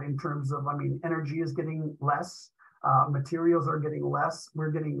looking at in terms of, energy is getting less, materials are getting less,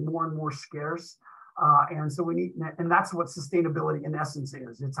 we're getting more and more scarce. And so we need, and that's what sustainability in essence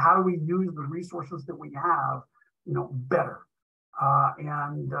is. It's how do we use the resources that we have, better.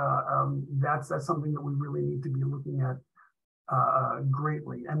 That's something that we really need to be looking at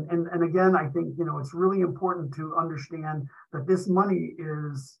greatly. And again, I think, it's really important to understand that this money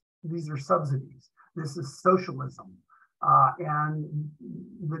these are subsidies. This is socialism. And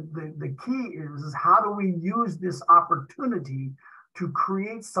the key is how do we use this opportunity to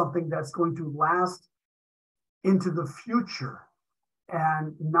create something that's going to last into the future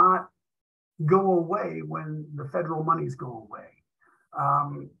and not go away when the federal monies go away.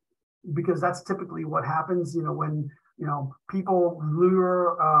 Because that's typically what happens, when people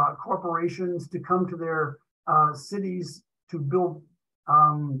lure corporations to come to their cities to build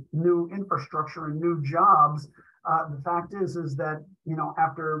new infrastructure and new jobs. The fact is that,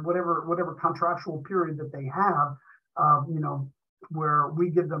 after whatever contractual period that they have, where we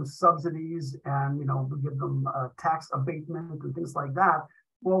give them subsidies and, we give them tax abatement and things like that.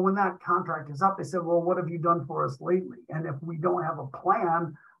 Well, when that contract is up, they said, well, what have you done for us lately? And if we don't have a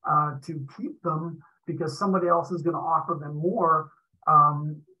plan to keep them because somebody else is going to offer them more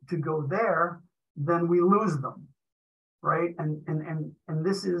to go there, then we lose them. Right. And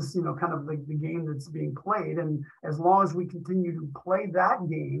this is, kind of the game that's being played. And as long as we continue to play that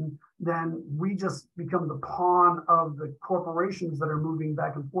game, then we just become the pawn of the corporations that are moving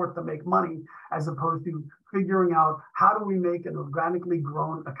back and forth to make money, as opposed to figuring out how do we make an organically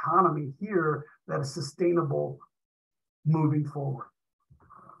grown economy here that is sustainable moving forward.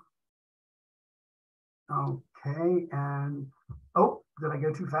 Okay. And did I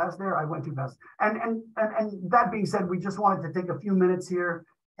go too fast there? I went too fast. And that being said, we just wanted to take a few minutes here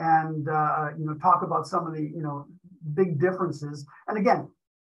and talk about some of the big differences. And again,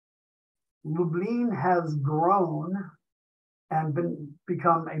 Lublin has grown and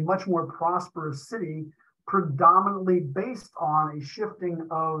become a much more prosperous city, predominantly based on a shifting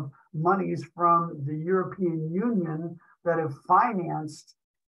of monies from the European Union that have financed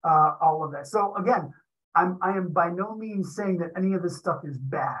all of that. So again, I am by no means saying that any of this stuff is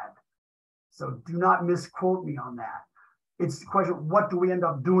bad. So do not misquote me on that. It's the question, what do we end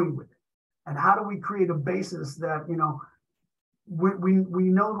up doing with it? And how do we create a basis that, we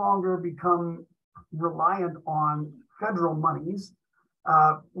no longer become reliant on federal monies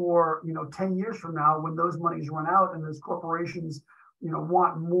or, 10 years from now when those monies run out and those corporations,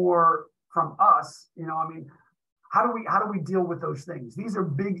 want more from us, how do we deal with those things? These are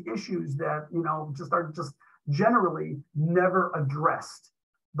big issues that, are just generally never addressed.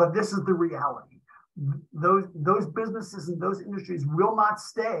 But this is the reality. Those businesses and those industries will not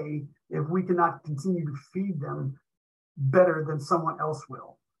stay if we cannot continue to feed them better than someone else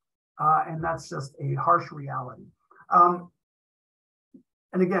will. And that's just a harsh reality. And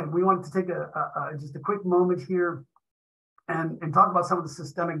again, we wanted to take just a quick moment here and talk about some of the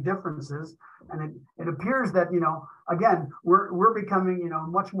systemic differences. And it appears that, again, we're becoming,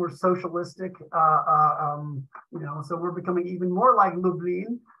 much more socialistic, so we're becoming even more like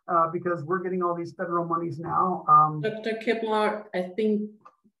Lublin because we're getting all these federal monies now. Dr. Kibler, I think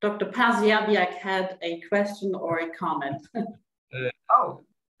Dr. Paziabiak had a question or a comment. Oh,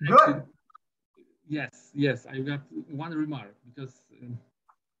 good. Yes, I've got one remark because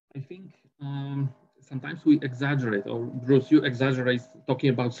I think sometimes we exaggerate, or Bruce, you exaggerate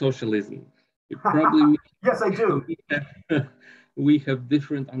talking about socialism. Probably yes, I do. We have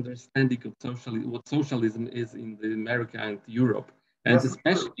different understanding of what socialism is in America and Europe, and yes,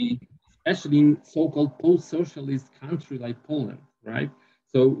 especially in so-called post-socialist country like Poland, right?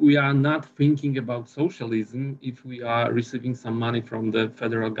 So we are not thinking about socialism if we are receiving some money from the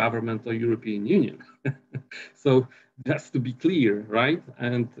federal government or European Union. So just to be clear, right?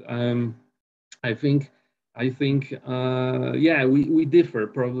 And I think, we differ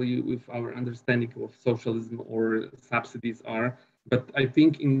probably with our understanding of socialism or subsidies are, but I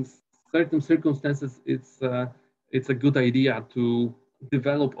think in certain circumstances, it's a good idea to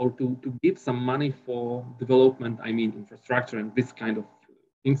develop or to give some money for development, infrastructure and this kind of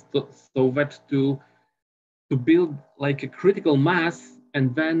things, so that to build like a critical mass,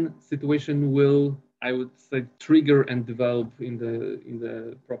 and then situation will, I would say, trigger and develop in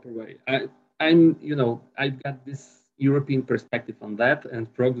the proper way. I've got this European perspective on that,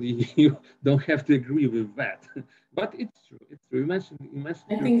 and probably you don't have to agree with that, but it's true. It's true. You mentioned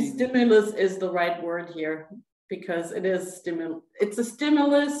I think stimulus is the right word here, because it is it's a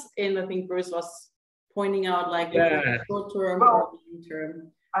stimulus, and I think Bruce was pointing out, like, short term or long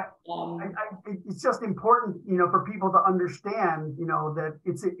term. It's just important, for people to understand, that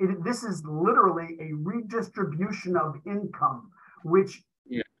this is literally a redistribution of income, which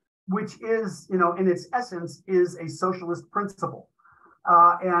is, in its essence, is a socialist principle.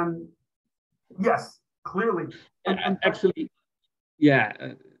 And yes, clearly. And actually,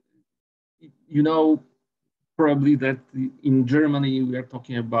 probably that in Germany we are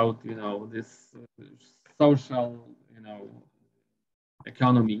talking about, this social,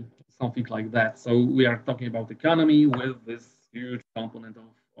 economy, something like that. So we are talking about economy with this huge component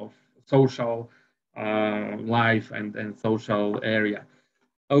of social life and social area.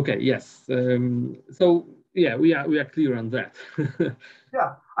 Okay, yes. So yeah, we are clear on that.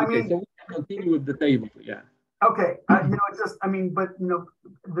 Yeah, okay, so we can continue with the table. Yeah. Okay, it's just, but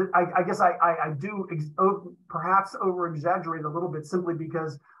I guess I do perhaps over exaggerate a little bit simply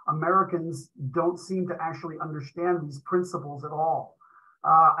because Americans don't seem to actually understand these principles at all.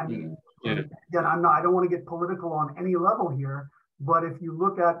 Again, I don't want to get political on any level here, but if you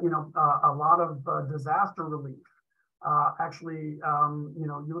look at, a lot of disaster relief, actually,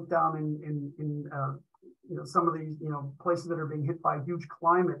 you look down in some of these, places that are being hit by huge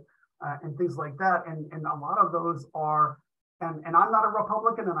climate and things like that. And a lot of those are, and I'm not a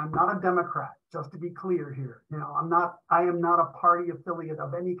Republican and I'm not a Democrat, just to be clear here. I am not a party affiliate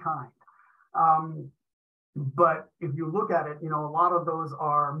of any kind. But if you look at it, a lot of those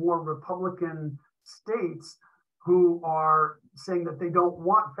are more Republican states who are saying that they don't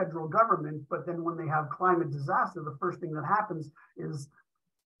want federal government, but then when they have climate disaster, the first thing that happens is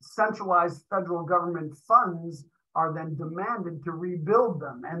centralized federal government funds are then demanded to rebuild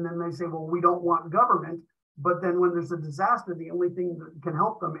them. And then they say, well, we don't want government. But then when there's a disaster, the only thing that can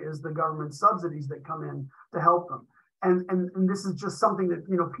help them is the government subsidies that come in to help them. And this is just something that,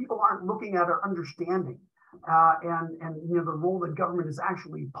 people aren't looking at or understanding. And the role that government is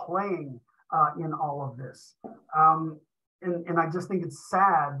actually playing in all of this. And I just think it's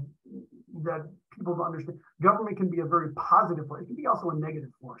sad that people don't understand. Government can be a very positive force. It can be also a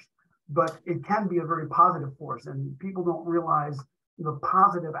negative force, but it can be a very positive force. And people don't realize the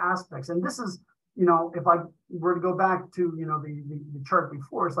positive aspects. And this is, if I were to go back to, the chart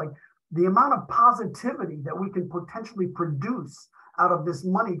before, it's like the amount of positivity that we can potentially produce out of this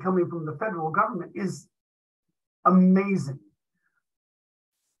money coming from the federal government is amazing.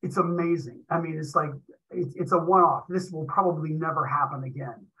 It's amazing. I mean, it's like, it's a one-off. This will probably never happen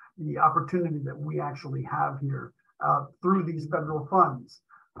again. The opportunity that we actually have here through these federal funds.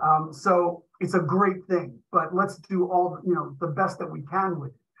 So it's a great thing, but let's do all, the best that we can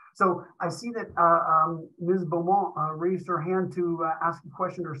with it. So I see that Ms. Beaumont raised her hand to ask a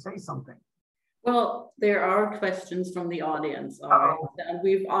question or say something. Well, there are questions from the audience. All right. And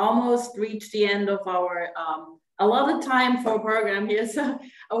we've almost reached the end of our allotted time for a program here. So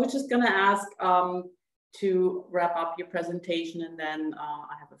I was just going to ask to wrap up your presentation, and then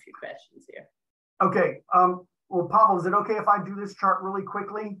I have a few questions here. Okay. Well, Pavel, is it okay if I do this chart really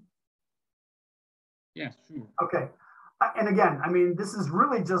quickly? Yes, sure. Okay. And again, I mean, this is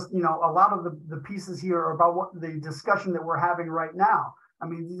really just, a lot of the pieces here are about what the discussion that we're having right now. I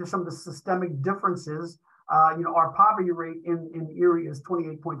mean, these are some of the systemic differences. Our poverty rate in Erie is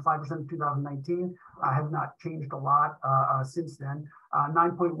 28.5% in 2019. Has not changed a lot since then.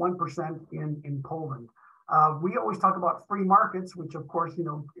 9.1% in Poland. We always talk about free markets, which of course,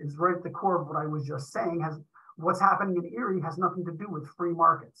 is right at the core of what I was just saying. What's happening in Erie has nothing to do with free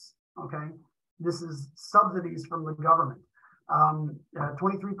markets. Okay. This is subsidies from the government.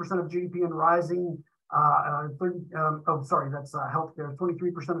 23% of GDP and rising. That's healthcare.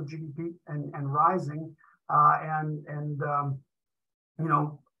 23% of GDP and rising.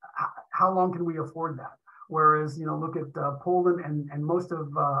 How long can we afford that? Whereas, look at Poland and most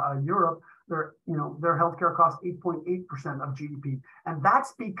of Europe, their healthcare costs 8.8% of GDP, and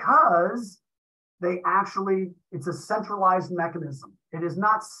that's because it's a centralized mechanism. It is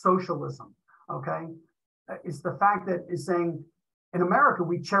not socialism. Okay, it's the fact that it's saying in America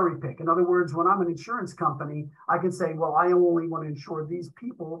we cherry pick. In other words, when I'm an insurance company, I can say, well, I only want to insure these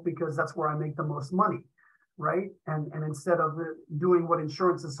people because that's where I make the most money, right? And instead of doing what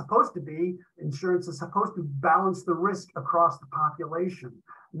insurance is supposed to be, insurance is supposed to balance the risk across the population,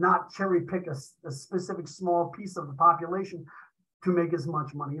 not cherry pick a specific small piece of the population to make as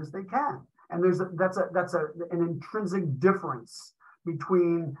much money as they can. And that's an intrinsic difference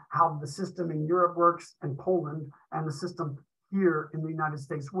between how the system in Europe works and Poland and the system here in the United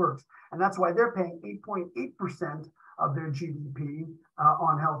States works. And that's why they're paying 8.8% of their GDP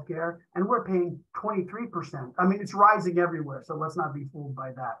on healthcare, and we're paying 23%. I mean, it's rising everywhere, so let's not be fooled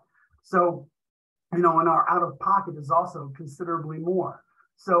by that. So, and our out-of-pocket is also considerably more.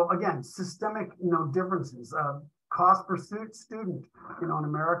 So again, systemic, differences. Cost per student, in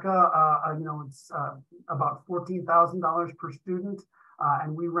America, it's about $14,000 per student,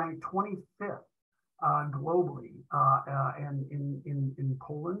 and we rank 25th globally. And in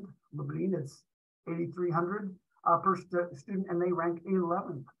Poland, Lublin, it's 8,300 per student, and they rank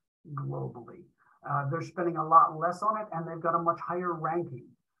 11th globally. They're spending a lot less on it, and they've got a much higher ranking.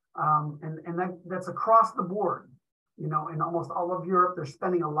 And that's across the board. In almost all of Europe, they're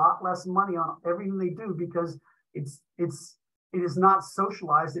spending a lot less money on everything they do because it is not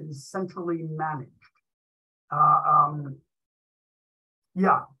socialized, it is centrally managed. And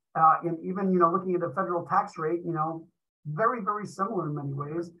even looking at the federal tax rate, very, very similar in many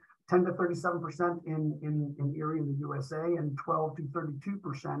ways, 10 to 37% in Erie in the USA, and 12 to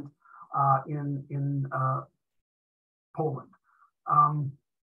 32% in Poland.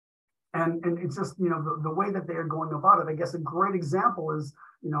 And it's just, the way that they are going about it. I guess a great example is,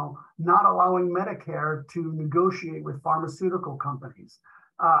 not allowing Medicare to negotiate with pharmaceutical companies.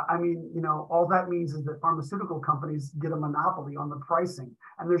 All that means is that pharmaceutical companies get a monopoly on the pricing,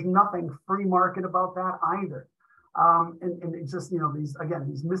 and there's nothing free market about that either. And it's just,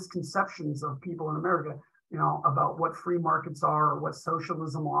 these misconceptions of people in America, about what free markets are, or what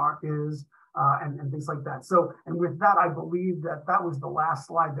socialism is, and things like that. So, and with that, I believe that was the last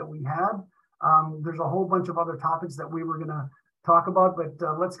slide that we had. There's a whole bunch of other topics that we were going to talk about, but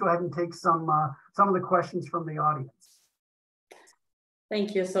let's go ahead and take some of the questions from the audience.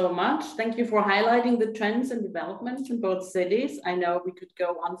 Thank you so much. Thank you for highlighting the trends and developments in both cities. I know we could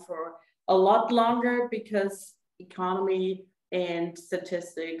go on for a lot longer because economy and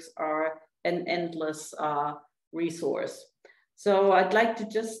statistics are an endless resource. So I'd like to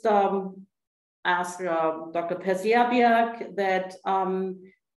just ask Dr. Persiabiak that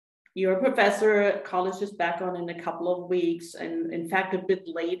you're a professor, college is back on in a couple of weeks, and in fact, a bit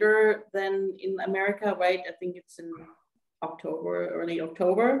later than in America, right? I think it's in October, early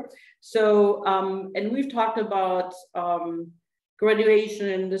October. So, and we've talked about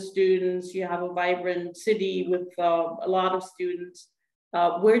graduation, the students, you have a vibrant city with a lot of students.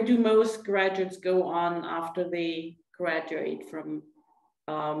 Where do most graduates go on after they graduate from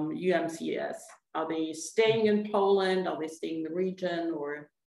UMCS? Are they staying in Poland? Are they staying in the region, or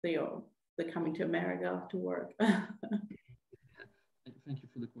they're coming to America to work? Thank you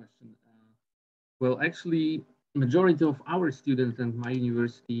for the question. Well, actually, majority of our students and my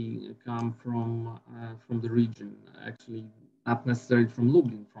university come from the region. Actually, not necessarily from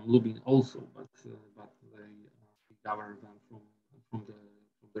Lublin also, but they gather them from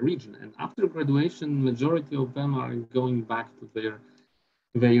the region. And after graduation, majority of them are going back to their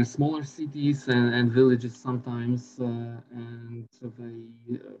smaller cities and villages sometimes, and so they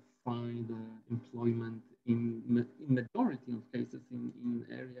find employment in majority of cases in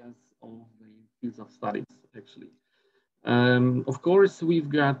areas of the fields of studies, actually. Of course, we've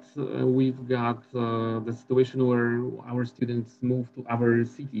got the situation where our students move to other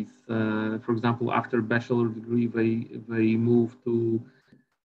cities. For example, after bachelor degree, they move to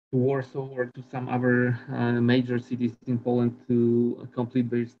Warsaw or to some other major cities in Poland to complete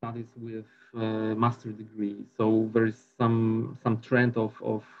their studies with master degree. So there is some trend of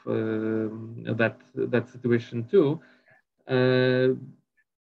that situation too.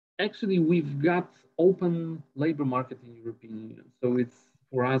 Actually, we've got open labor market in European Union, so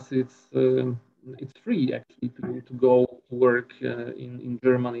for us it's free actually to go to work in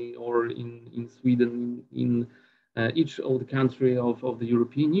Germany or in Sweden, in each of the country of the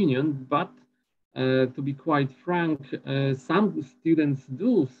European Union. But to be quite frank, some students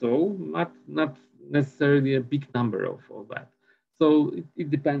do so, not necessarily a big number of that. So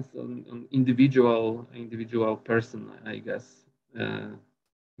it depends on individual person, I guess.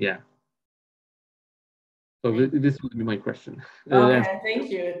 Yeah. So this would be my question. Okay, thank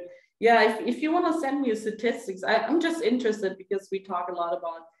you. Yeah, if you want to send me statistics, I'm just interested because we talk a lot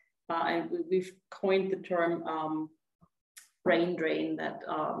about, and we've coined the term brain drain, that,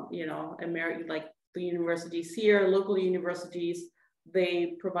 America, like the universities here, local universities,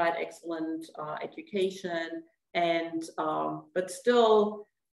 they provide excellent education, and but still,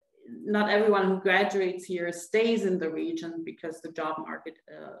 not everyone who graduates here stays in the region because the job market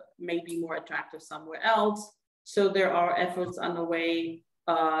may be more attractive somewhere else. So there are efforts underway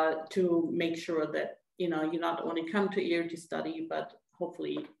to make sure that, you not only come to Erie to study, but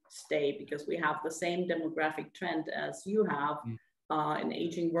hopefully stay, because we have the same demographic trend as you have, an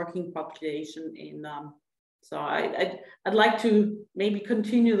aging working population in, so I'd like to maybe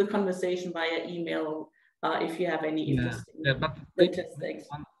continue the conversation via email if you have any interesting statistics.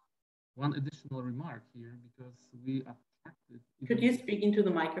 One additional remark here, because we at attracted. Could you speak into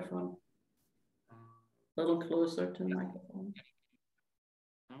the microphone? A little closer to the microphone.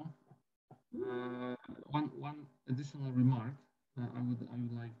 No? One additional remark I would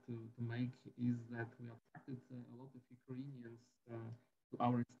like to make is that we attracted a lot of Ukrainians to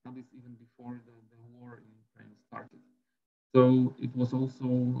our studies even before the war in Ukraine started. So it was also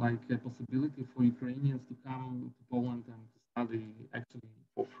like a possibility for Ukrainians to come to Poland and to study actually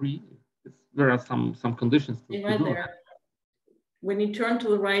for free. There are some conditions to right do there. that. When you turn to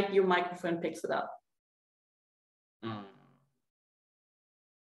the right, your microphone picks it up.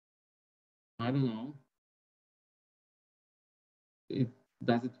 I don't know.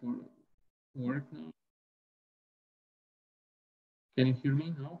 Does it work now? Can you hear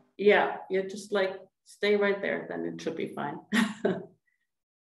me now? Yeah, just like stay right there, then it should be fine.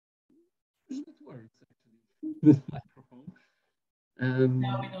 It works actually. This microphone.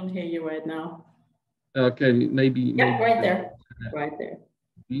 No, we don't hear you right now. Okay, maybe. Yeah, right there. Right there.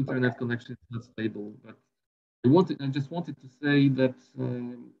 The internet connection is not stable, but I just wanted to say that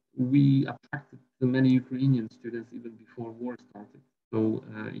we attracted many Ukrainian students even before war started. So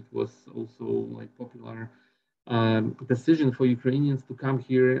it was also like popular decision for Ukrainians to come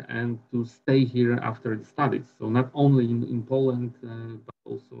here and to stay here after the studies. So not only in Poland, but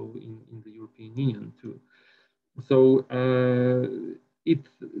also in the European Union too. So it,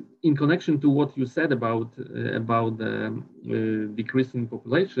 in connection to what you said about the decreasing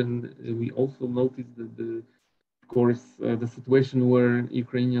population, we also noticed that of course, the situation where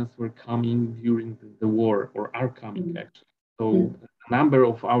Ukrainians were coming during the war or are coming actually. So the number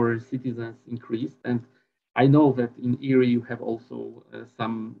of our citizens increased, and I know that in Erie you have also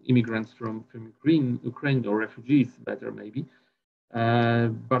some immigrants from Ukraine or refugees, better maybe.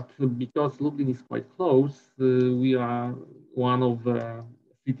 But because Lublin is quite close, we are one of the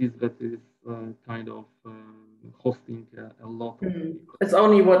cities that is kind of hosting a lot of people. It's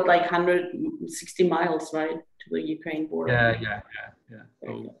only what, like 160 miles, right, to the Ukraine border?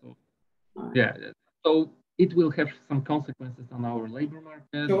 Yeah. So it will have some consequences on our labor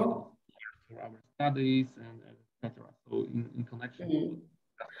market, sure. For our studies, and etc. So in connection.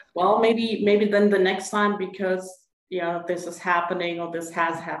 Well, maybe then the next time, because this is happening, or this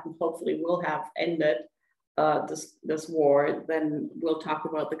has happened, hopefully will have ended this war, then we'll talk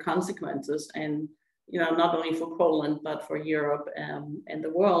about the consequences, and not only for Poland but for Europe and the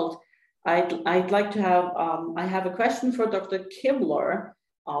world. I'd like to have I have a question for Dr. Kibler,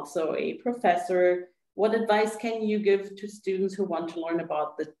 also a professor. What advice can you give to students who want to learn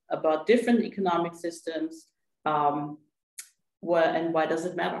about different economic systems? And why does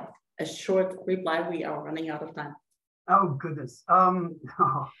it matter? A short reply. We are running out of time. Oh goodness.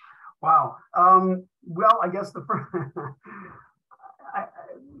 Wow. Well, I guess the first.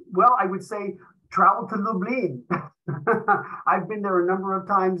 I would say travel to Lublin. I've been there a number of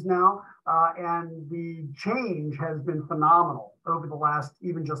times now, and the change has been phenomenal over the last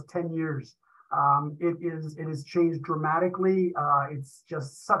even just 10 years. It has changed dramatically. It's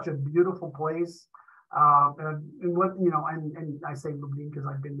just such a beautiful place. And what and I say Lublin because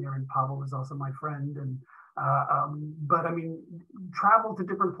I've been there, and Pavel is also my friend. And but I mean, travel to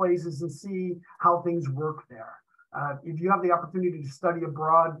different places and see how things work there. If you have the opportunity to study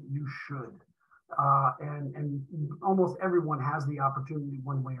abroad, you should. And almost everyone has the opportunity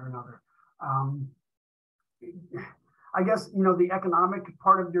one way or another. I guess the economic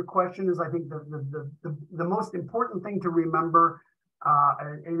part of your question is, I think the most important thing to remember.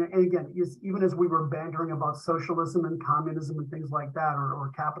 And again, is even as we were bantering about socialism and communism and things like that,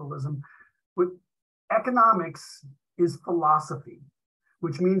 or capitalism, but economics is philosophy,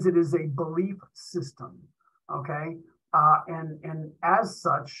 which means it is a belief system. Okay, and as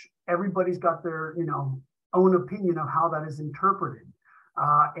such, everybody's got their own opinion of how that is interpreted.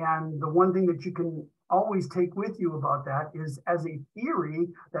 And the one thing that you can always take with you about that is, as a theory,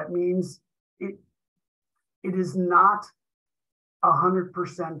 that means it is not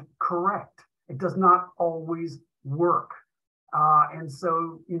 100% correct. It does not always work. And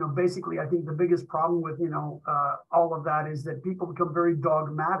so, basically, I think the biggest problem with, all of that is that people become very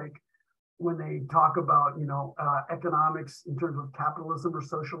dogmatic when they talk about, economics in terms of capitalism or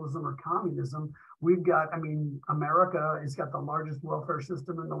socialism or communism. We've got, America has got the largest welfare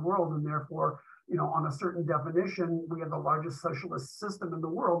system in the world, and therefore, on a certain definition, we have the largest socialist system in the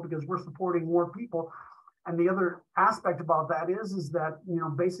world because we're supporting more people. And the other aspect about that is that,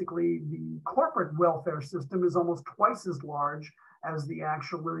 basically the corporate welfare system is almost twice as large as the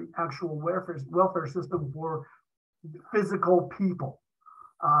actual welfare system for physical people.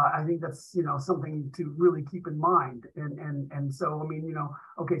 I think that's, something to really keep in mind. And so, I mean,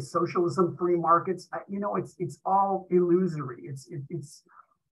 okay, socialism, free markets, it's all illusory.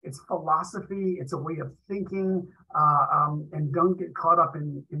 It's philosophy. It's a way of thinking, and don't get caught up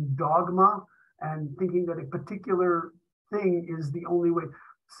in dogma and thinking that a particular thing is the only way.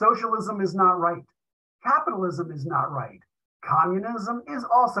 Socialism is not right. Capitalism is not right. Communism is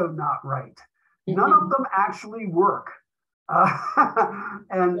also not right. None of them actually work.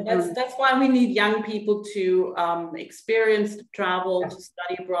 And that's why we need young people to experience, to travel, to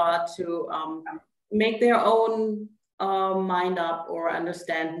study abroad, to make their own mind up or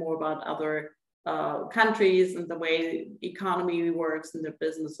understand more about other countries and the way the economy works and the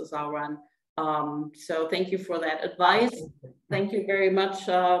businesses are run. So thank you for that advice. Thank you very much,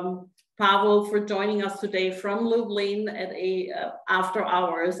 Pavel, for joining us today from Lublin at after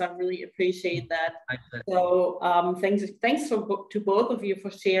hours. I really appreciate that. So thanks to both of you for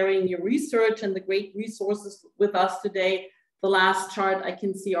sharing your research and the great resources with us today. The last chart, I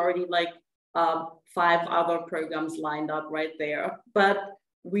can see already like 5 other programs lined up right there, but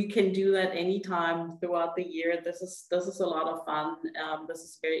we can do that anytime throughout the year. This is a lot of fun. This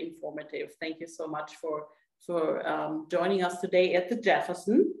is very informative. Thank you so much for joining us today at the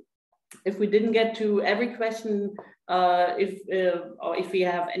Jefferson. If we didn't get to every question, or if we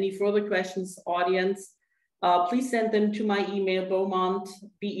have any further questions, audience, please send them to my email, Beaumont,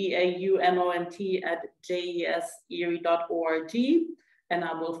 BEAUMONT @jeserie.org, and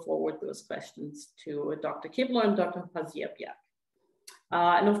I will forward those questions to Dr. Kibler and Dr. Pazierbiak.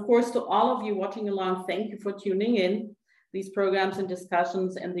 And of course, to all of you watching along, thank you for tuning in. These programs and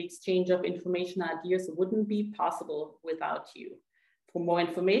discussions and the exchange of information and ideas wouldn't be possible without you. For more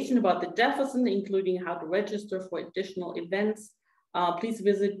information about the Jefferson, including how to register for additional events, please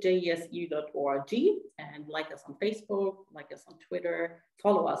visit jesu.org and like us on Facebook, like us on Twitter,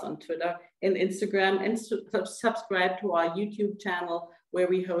 follow us on Twitter and Instagram, and subscribe to our YouTube channel where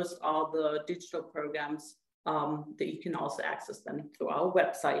we host all the digital programs that you can also access them through our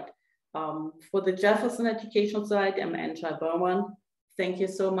website. For the Jefferson Educational Society, I'm Anja Bowman. Thank you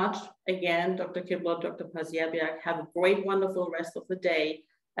so much again, Dr. Kibler, Dr. Pazierbiak. Have a great, wonderful rest of the day,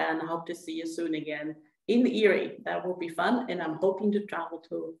 and I hope to see you soon again in Erie. That will be fun, and I'm hoping to travel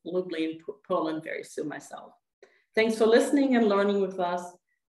to Lublin, Poland very soon myself. Thanks for listening and learning with us.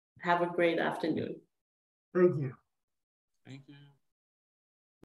 Have a great afternoon. Thank you. Thank you.